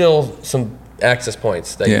 there's still some access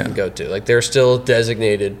points that you can go to. Like there's still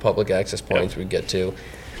designated public access points we get to.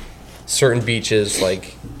 Certain beaches,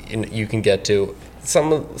 like you can get to.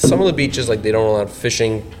 Some of the beaches, like they don't allow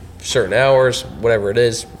fishing certain hours, whatever it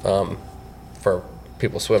is, for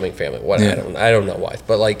people swimming, family. I don't know why,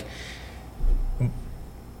 but like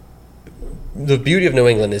the beauty of New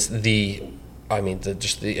England is the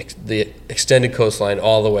extended coastline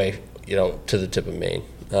all the way, to the tip of Maine.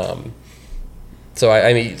 So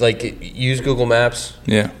I mean, like, use Google Maps.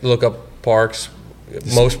 Yeah. Look up parks.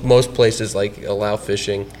 Most places like allow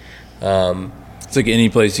fishing. It's like any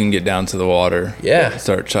place you can get down to the water. Yeah.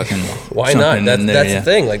 Start chucking. Why not? That's the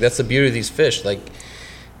thing. Like that's the beauty of these fish. Like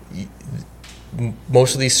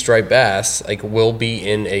most of these striped bass like will be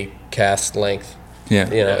in a cast length. Yeah.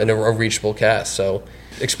 In a reachable cast. So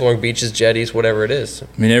exploring beaches, jetties, whatever it is.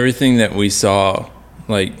 I mean, everything that we saw,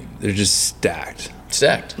 like they're just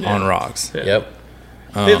stacked on rocks. Yeah. Yep.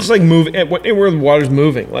 It's like moving where the water's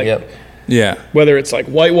moving. Like, yeah. Whether it's like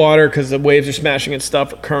white water because the waves are smashing and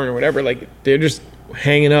stuff, or current or whatever, like they're just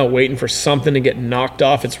hanging out, waiting for something to get knocked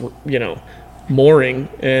off its mooring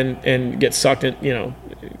and get sucked in.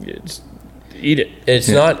 Eat it. It's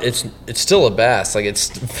not. It's still a bass. Like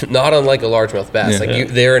it's not unlike a largemouth bass.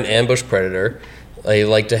 They're an ambush predator. They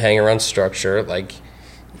like to hang around structure. Like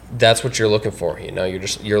that's what you're looking for.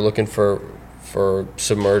 You're looking for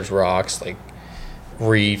submerged rocks, like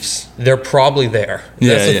reefs. They're probably there.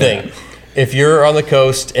 That's the thing. If you're on the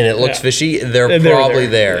coast and it looks fishy, they're probably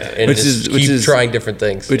there. And which keep is trying different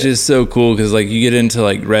things. Which is so cool because like you get into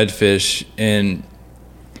like redfish and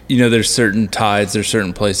there's certain tides, there's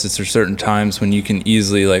certain places, there's certain times when you can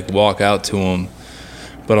easily like walk out to them.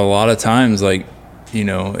 But a lot of times, like,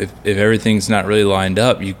 if everything's not really lined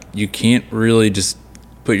up, you can't really just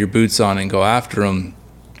put your boots on and go after them.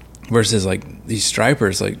 Versus like these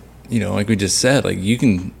stripers, like, like we just said, like you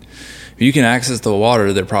can access the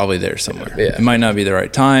water, they're probably there somewhere. Yeah. It might not be the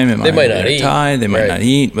right time. They might not eat. Tide, they might not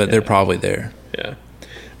eat, but they're probably there. Yeah.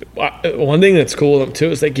 One thing that's cool with them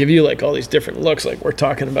too is they give you like all these different looks. Like we're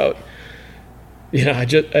talking about, I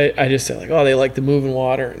just said like, oh, they like the moving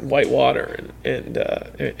water and white water and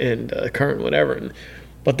current, whatever.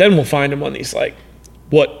 But then we'll find them on these like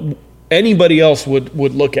what anybody else would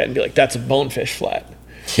look at and be like, that's a bonefish flat.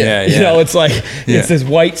 Yeah. It's like it's this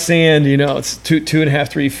white sand. It's 2.5,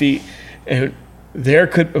 3 feet, and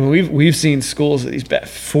we've seen schools of these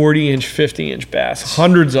 40-inch, 50-inch bass,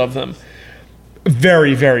 hundreds of them.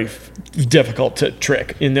 Very, very difficult to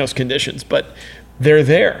trick in those conditions, but they're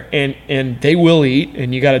there and they will eat,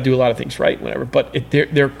 and you got to do a lot of things right, whatever. But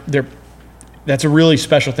they're that's a really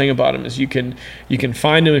special thing about them is you can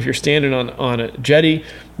find them if you're standing on a jetty.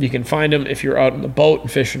 You can find them if you're out in the boat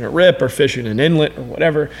and fishing a rip or fishing an inlet or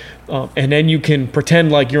whatever, and then you can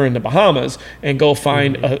pretend like you're in the Bahamas and go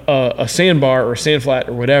find a sandbar or a sand flat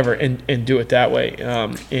or whatever and do it that way.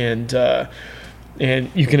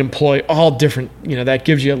 And you can employ all different, that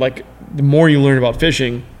gives you like, the more you learn about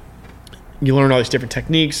fishing, you learn all these different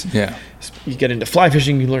techniques. Yeah. You get into fly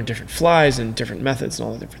fishing, you learn different flies and different methods and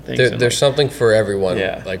all the different things. There's something for everyone.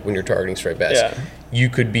 Yeah. Like when you're targeting striped bass. Yeah. You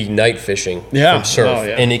could be night fishing from surf,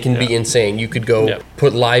 and it can be insane. You could go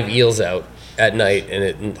put live eels out at night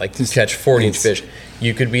and catch 40-inch fish.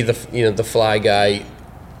 You could be the fly guy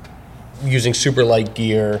using super light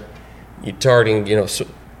gear, you targeting,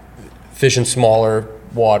 fishing smaller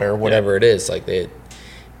water, whatever it is. Like they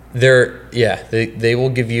will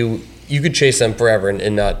give you. You could chase them forever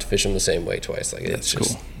and not fish them the same way twice. Like it's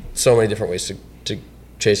just so many different ways to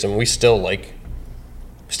chase them. We still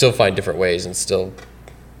find different ways and still.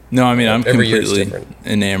 No, I mean I'm completely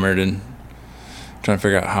enamored and trying to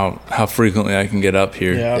figure out how frequently I can get up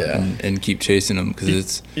here and keep chasing them because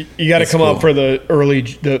it's. You got to come up for the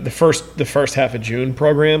the first half of June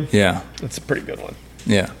program. Yeah, that's a pretty good one.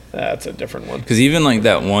 Yeah, that's a different one. Because even like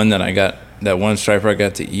that one that I got. That one striper I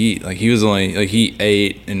got to eat, like he was only like he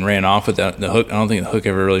ate and ran off with the hook. I don't think the hook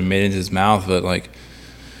ever really made it into his mouth, but like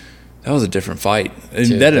that was a different fight.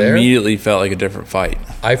 That immediately felt like a different fight.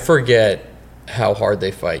 I forget how hard they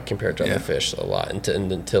fight compared to other fish a lot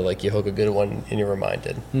until like you hook a good one and you're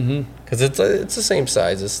reminded. Because it's the same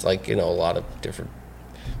size as like a lot of different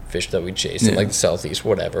fish that we chase in like the southeast,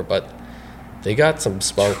 whatever. But they got some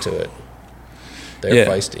spunk to it. They're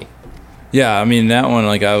feisty. Yeah, I mean, that one,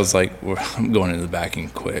 like, I was like, I'm going into the backing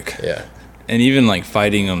quick. Yeah. And even, like,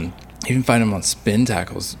 fighting them on spin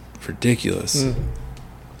tackles, ridiculous.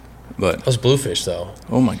 But Those bluefish, though.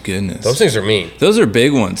 oh, my goodness. Those things are mean. Those are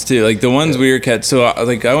big ones, too. Like, the ones we were catching. So,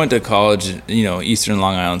 I went to college, Eastern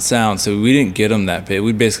Long Island Sound, so we didn't get them that big.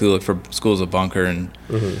 We'd basically look for schools of bunker and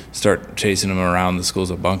start chasing them around the schools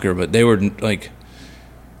of bunker. But they were, like,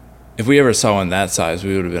 if we ever saw one that size,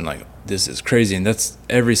 we would have been like, this is crazy. And that's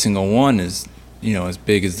every single one is, as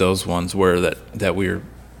big as those ones were that we were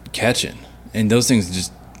catching. And those things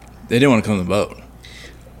just, they didn't want to come to the boat.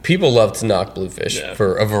 People love to knock bluefish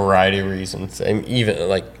for a variety of reasons. And even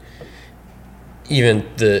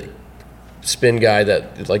the spin guy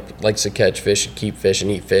that likes to catch fish and keep fish and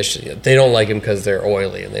eat fish, they don't like them because they're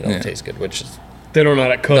oily and they don't taste good, which is They don't know how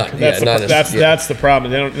to cook. That's the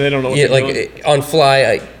problem. They don't know what they're doing. On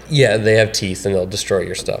fly, they have teeth and they'll destroy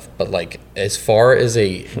your stuff. But like as far as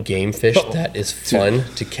a game fish that is fun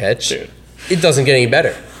to catch, it doesn't get any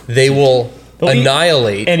better. They'll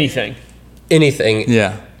annihilate anything.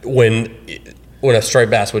 Yeah. When a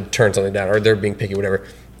striped bass would turn something down or they're being picky, whatever.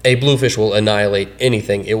 A bluefish will annihilate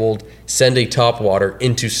anything. It will send a topwater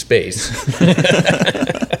into space.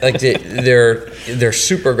 Like they're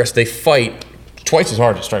super aggressive. They fight twice as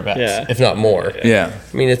hard as striped bass, if not more. Yeah.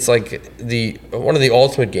 I mean, it's like one of the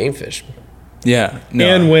ultimate game fish. Yeah. No.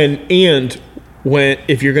 And when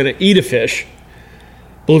if you're going to eat a fish,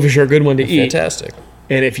 bluefish are a good one to eat. Fantastic.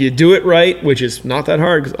 And if you do it right, which is not that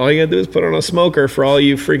hard, because all you got to do is put on a smoker for all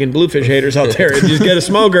you freaking bluefish haters out there. You just get a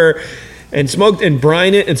smoker and smoke and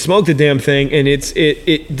brine it and smoke the damn thing, and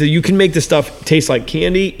you can make the stuff taste like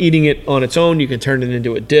candy. Eating it on its own, you can turn it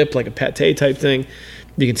into a dip, like a pate type thing.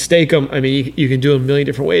 You can steak them. I mean, you can do it a million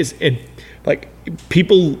different ways. And like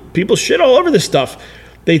people shit all over this stuff.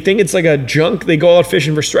 They think it's like a junk. They go out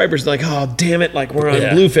fishing for stripers. They're like, oh damn it, like we're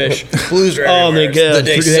on bluefish. Blues are everywhere.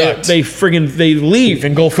 They leave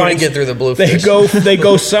and go Couldn't get through the bluefish. They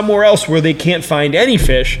go somewhere else where they can't find any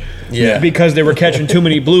fish. Yeah. Because they were catching too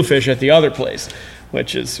many bluefish at the other place,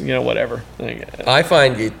 which is whatever. I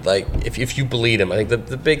find it like if you bleed them, I think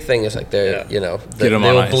the big thing is like they will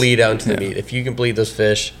bleed out into the meat. If you can bleed those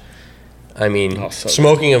fish, I mean,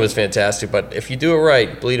 smoking them is fantastic. But if you do it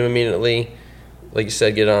right, bleed them immediately. Like you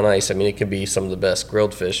said, get it on ice. I mean, it can be some of the best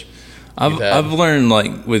grilled fish. I've learned,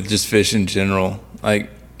 like, with just fish in general, like,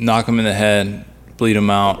 knock them in the head, bleed them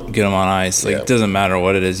out, get them on ice. Like, it doesn't matter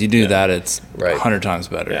what it is. You do that, it's 100 times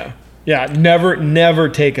better. Yeah. Never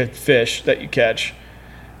take a fish that you catch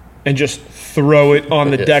and just throw it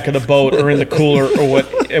on the deck of the boat or in the cooler or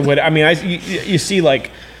what. I mean, you see,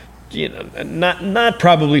 like, not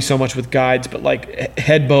probably so much with guides, but like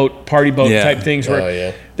head boat, party boat type things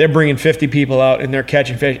where they're bringing 50 people out and they're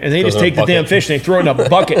catching fish, and they just take the damn fish and they throw it in a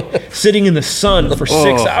bucket, sitting in the sun for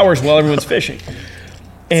 6 hours while everyone's fishing.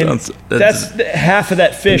 And that's half of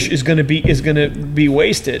that fish is going to be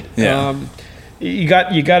wasted. Yeah. You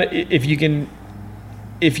got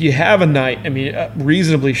if you have a knife, I mean, a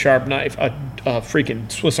reasonably sharp knife, a freaking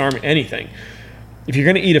Swiss Army, anything. If you're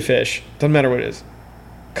going to eat a fish, doesn't matter what it is.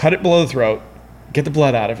 Cut it below the throat, get the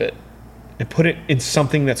blood out of it, and put it in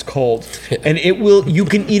something that's cold. And you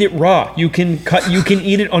can eat it raw. You can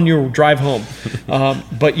eat it on your drive home.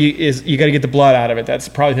 But you got to get the blood out of it. That's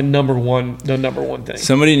probably the number one thing.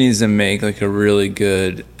 Somebody needs to make like a really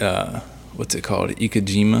good, what's it called?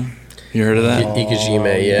 Ikejima. You heard of that?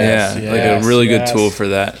 Ikejime, yes. Yeah, like a really good tool for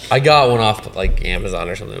that. I got one off like Amazon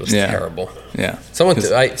or something. It was terrible. Yeah. Someone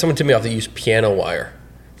told me off to use piano wire.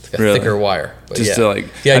 Really? Thicker wire, just to like.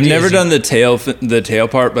 I've never done the tail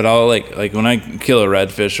part, but I'll like when I kill a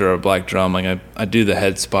redfish or a black drum, like I do the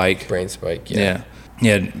head spike, brain spike. Yeah.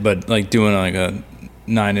 But like doing like a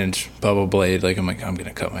 9-inch bubble blade, like I'm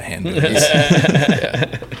gonna cut my hand. But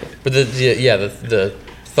the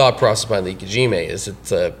thought process behind the Ikejime is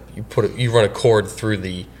you run a cord through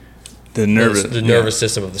the nervous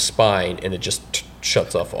system of the spine, and it just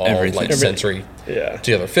shuts off all sensory to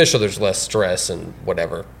the other fish, so there's less stress and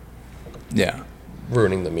whatever. Yeah.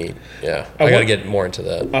 Ruining the meat. Yeah. I got to get more into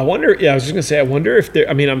that. I wonder, I was just going to say, I wonder if there,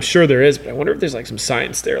 I mean, I'm sure there is, but I wonder if there's like some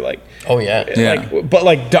science there. Like, oh, yeah.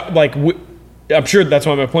 I'm sure that's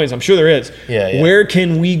one of my points. I'm sure there is. Yeah. Where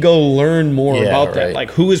can we go learn more about that?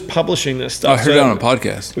 Like, who is publishing this stuff? I heard it on a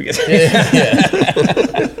podcast.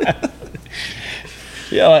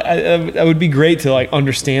 That would be great to like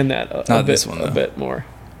understand that a bit more.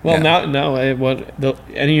 Well, now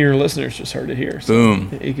any of your listeners just heard it here. So. Boom.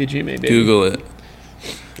 Ikejime, baby. Google it.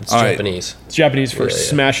 It's Japanese. It's Japanese for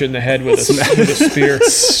smash it in the head with a spear.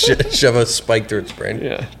 Shove a spike through its brain.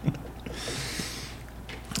 Yeah.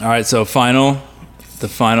 All right, so the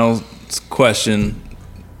final question.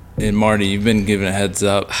 And Marty, you've been given a heads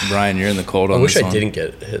up. Brian, you're in the cold on I wish this I one. didn't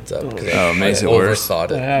get a heads up. Oh, it makes I it worse.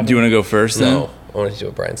 overthought it. Do you want to go first then? No, I want to do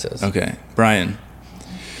what Brian says. Okay. Brian,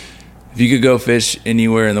 if you could go fish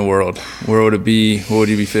anywhere in the world, where would it be? What would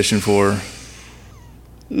you be fishing for?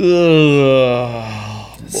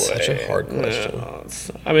 Such a hard question.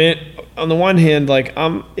 I mean, on the one hand, like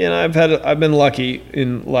I've been lucky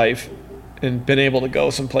in life and been able to go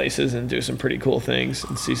some places and do some pretty cool things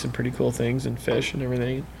and see some pretty cool things and fish and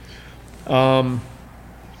everything.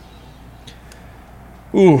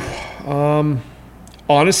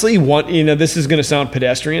 Honestly, this is going to sound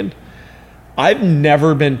pedestrian. I've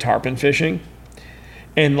never been tarpon fishing,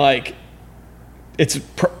 and like, it's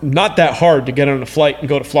not that hard to get on a flight and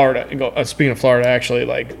go to Florida and go. Speaking of Florida, actually,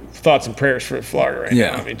 like, thoughts and prayers for Florida right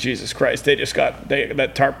now. I mean, Jesus Christ, they just got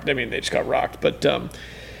rocked. But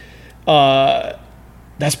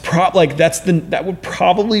that would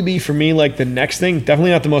probably be for me like the next thing.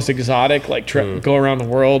 Definitely not the most exotic, like trip, go around the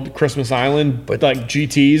world, Christmas Island, but like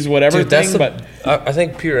GTs, whatever. Dude, but I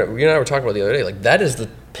think Peter, you and I were talking about the other day. Like, that is the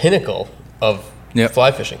pinnacle of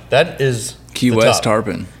fly fishing. That is Key West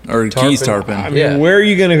tarpon or Keys tarpon. I mean, where are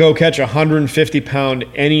you going to go catch 150-pound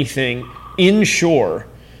anything inshore?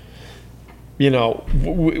 You know,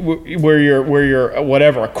 where you're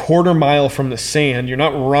whatever, a quarter mile from the sand. You're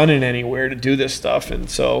not running anywhere to do this stuff, and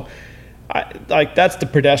so, that's the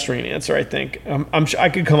pedestrian answer. I think I'm sure I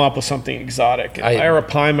could come up with something exotic,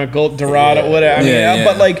 Arapaima, Gold Dorado, whatever.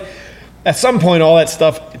 But like, at some point, all that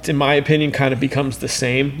stuff, in my opinion, kind of becomes the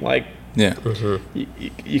same. Like, you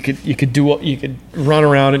could run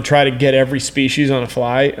around and try to get every species on a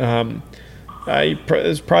fly.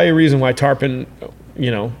 There's probably a reason why tarpon,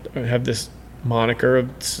 have this moniker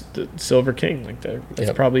of the Silver King. Like,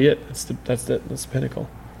 that's probably it. That's the pinnacle.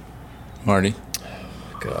 Marty,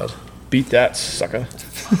 God, beat that sucker.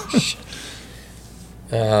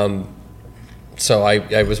 So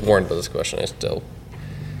I was warned by this question. I still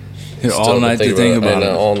all night to think about it.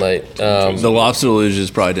 All night. The lobster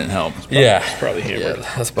luges probably didn't help. It's probably hammered.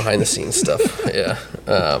 Yeah, that's behind the scenes stuff.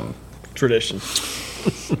 Tradition.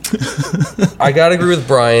 I gotta agree with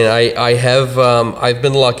Brian. I've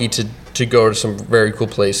been lucky to go to some very cool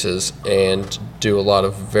places and do a lot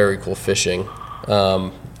of very cool fishing. Is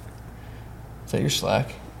that your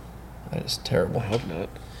slack? That is terrible. I hope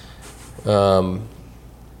not.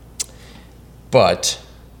 But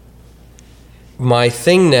my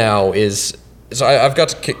thing now is I've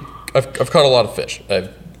caught a lot of fish.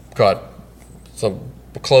 I've caught some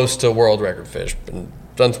close to world record fish, and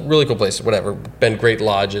done really cool places, whatever, been great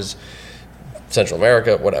lodges, Central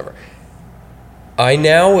America, whatever. I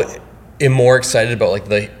now am more excited about like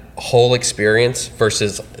the whole experience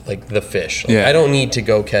versus like the fish. Like, I don't need to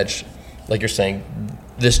go catch, like you're saying,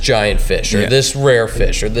 this giant fish or this rare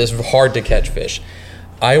fish or this hard to catch fish.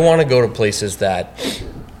 I want to go to places that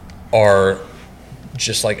are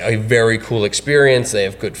just like a very cool experience. They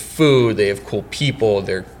have good food, they have cool people,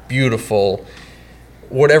 they're beautiful,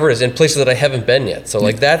 whatever it is, in places that I haven't been yet. So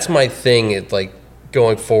like, that's my thing. It's like,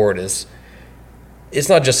 going forward is, it's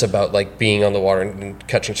not just about like being on the water and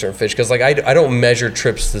catching certain fish, because like I don't measure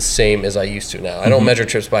trips the same as I used to now. I don't measure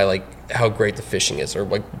trips by like how great the fishing is or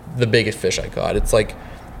like the biggest fish I caught. It's like,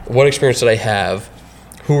 what experience did I have?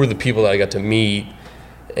 Who were the people that I got to meet?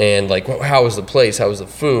 And like, how was the place? How was the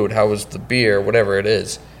food? How was the beer? Whatever it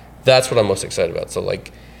is, that's what I'm most excited about. So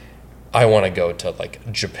like, I want to go to like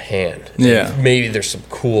Japan. Yeah. Maybe there's some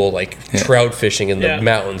cool like trout fishing in the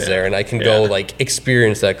mountains there, and I can go like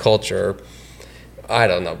experience that culture. I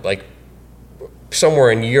don't know, like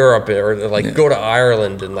somewhere in Europe, or like go to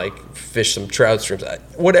Ireland and like fish some trout streams.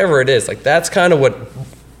 Whatever it is, like that's kind of what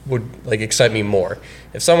would like excite me more.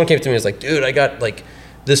 If someone came to me and was like, dude, I got like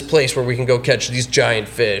this place where we can go catch these giant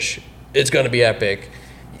fish. It's going to be epic.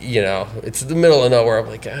 You know, it's the middle of nowhere. I'm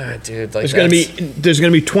like, dude, like there's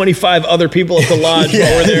gonna be 25 other people at the lodge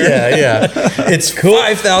while we're there. Yeah. It's cool.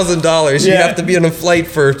 $5,000. You have to be on a flight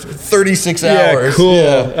for 36 hours. Cool.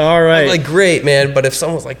 Yeah. All right. I'm like, great, man. But if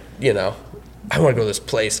someone's like, I want to go to this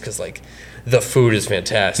place because like the food is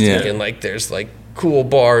fantastic and like there's like cool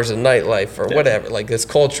bars and nightlife or whatever, like this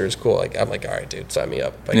culture is cool. Like, I'm like, all right, dude, sign me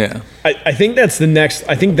up. Like, I think that's the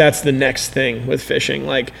next thing with fishing.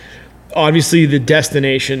 Like, obviously the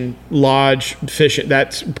destination lodge fishing,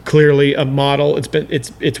 that's clearly a model.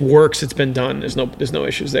 It works. It's been done. There's no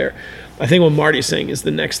issues there. I think what Marty's saying is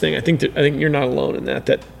the next thing. I think you're not alone in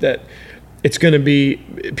that it's going to be,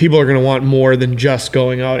 people are going to want more than just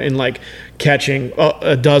going out and like catching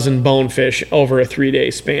a dozen bonefish over a 3-day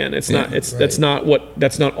span. It's not. It's That's not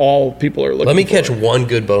all people are looking. Let me for. catch one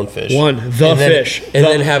good bonefish. Fish, and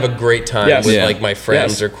then have a great time Yes. with Yeah. like my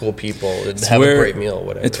friends Yes. or cool people. And have a great meal,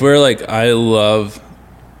 whatever. It's where like I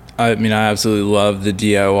absolutely love the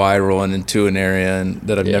DIY rolling into an area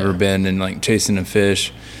that I've never been and like chasing a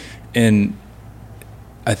fish. And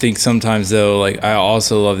I think sometimes though, like I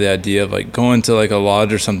also love the idea of like going to like a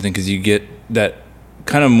lodge or something, because you get that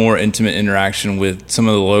kind of more intimate interaction with some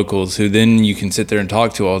of the locals who then you can sit there and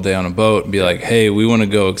talk to all day on a boat and be like, hey, we want to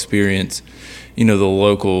go experience, the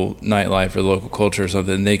local nightlife or local culture or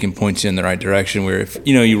something. And they can point you in the right direction, where if,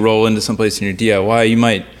 you roll into someplace in your DIY, you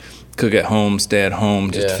might cook at home, stay at home,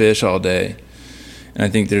 just fish all day. And I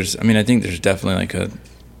think there's definitely like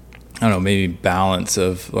maybe balance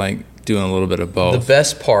of like doing a little bit of both. The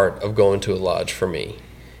best part of going to a lodge for me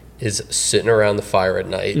is sitting around the fire at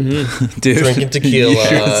night, Dude. drinking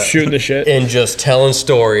tequila, shooting the shit, and just telling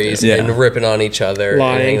stories and ripping on each other,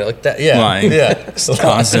 lying and like that. Yeah, lying. Yeah,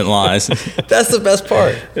 Constant lies. That's the best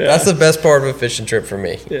part. Yeah. That's the best part of a fishing trip for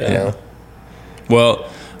me. Yeah. Well,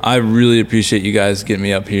 I really appreciate you guys getting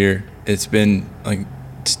me up here. It's been like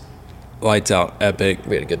lights out, epic.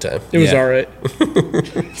 We had a good time. It was all right.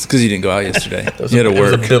 It's because you didn't go out yesterday. You had to It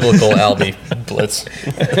work. was a biblical Albie blitz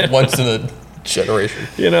once in a generation.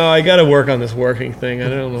 I got to work on this working thing. I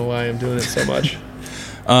don't know why I'm doing it so much.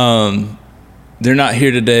 They're not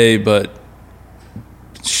here today, but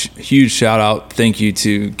huge shout out. Thank you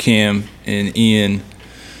to Cam and Ian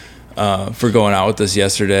for going out with us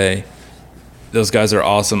yesterday. Those guys are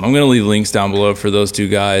awesome. I'm going to leave links down below for those two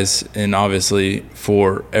guys, and obviously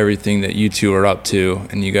for everything that you two are up to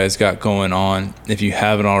and you guys got going on. If you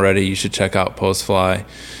haven't already, you should check out Postfly.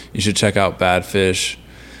 You should check out Badfish.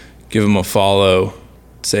 Give them a follow.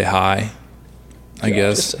 Say hi, I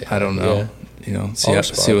guess. I don't know.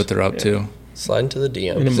 See what they're up to. Slide into the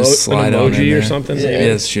DM. An Just slide on in emoji or there. something. Yeah.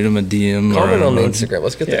 Yes, shoot them a DM. Comment or on the emoji. Instagram.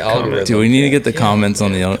 Let's get the comment. algorithm. Dude, we need to get the comments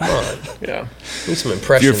on the. Come on. Yeah. Need some If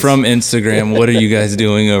impressions. you're from Instagram, what are you guys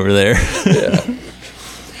doing over there? Yeah.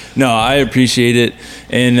 No, I appreciate it.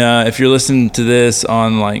 And if you're listening to this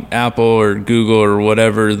on like Apple or Google or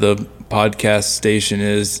whatever the podcast station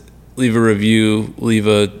is, leave a review, leave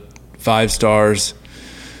a 5 stars.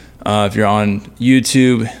 If you're on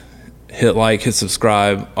YouTube, hit like, hit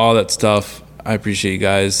subscribe, all that stuff. I appreciate you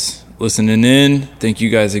guys listening in. Thank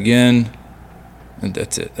you guys again. And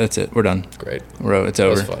that's it. We're done. Great. It's That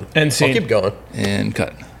over. was fun. And scene. I'll keep going. And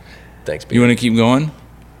cut. Thanks, You want to keep going?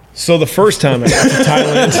 So the first time I got to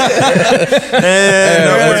Thailand,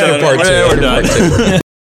 We're done.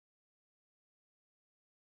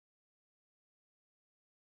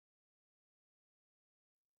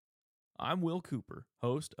 I'm Will Cooper,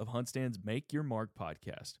 host of HuntStand's Make Your Mark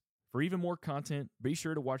podcast. For even more content, be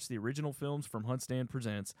sure to watch the original films from HuntStand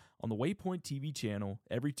Presents on the Waypoint TV channel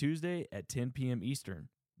every Tuesday at 10 p.m. Eastern.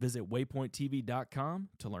 Visit waypointtv.com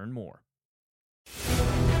to learn more.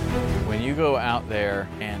 When you go out there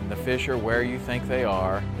and the fish are where you think they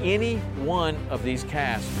are, any one of these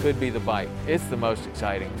casts could be the bite. It's the most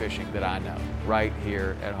exciting fishing that I know, right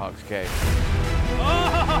here at Hawks Cave.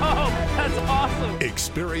 Oh, that's awesome!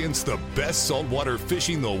 Experience the best saltwater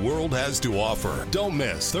fishing the world has to offer. Don't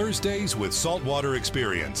miss Thursdays with Saltwater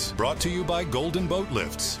Experience, brought to you by Golden Boat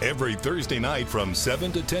Lifts, every Thursday night from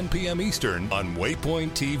 7 to 10 p.m. Eastern on Waypoint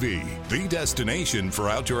TV, the destination for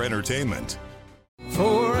outdoor entertainment.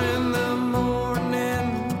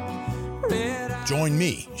 Join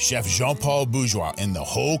me, Chef Jean-Paul Bourgeois, and the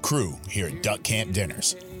whole crew here at Duck Camp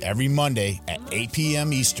Dinners every Monday at 8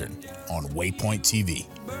 p.m. Eastern on Waypoint TV.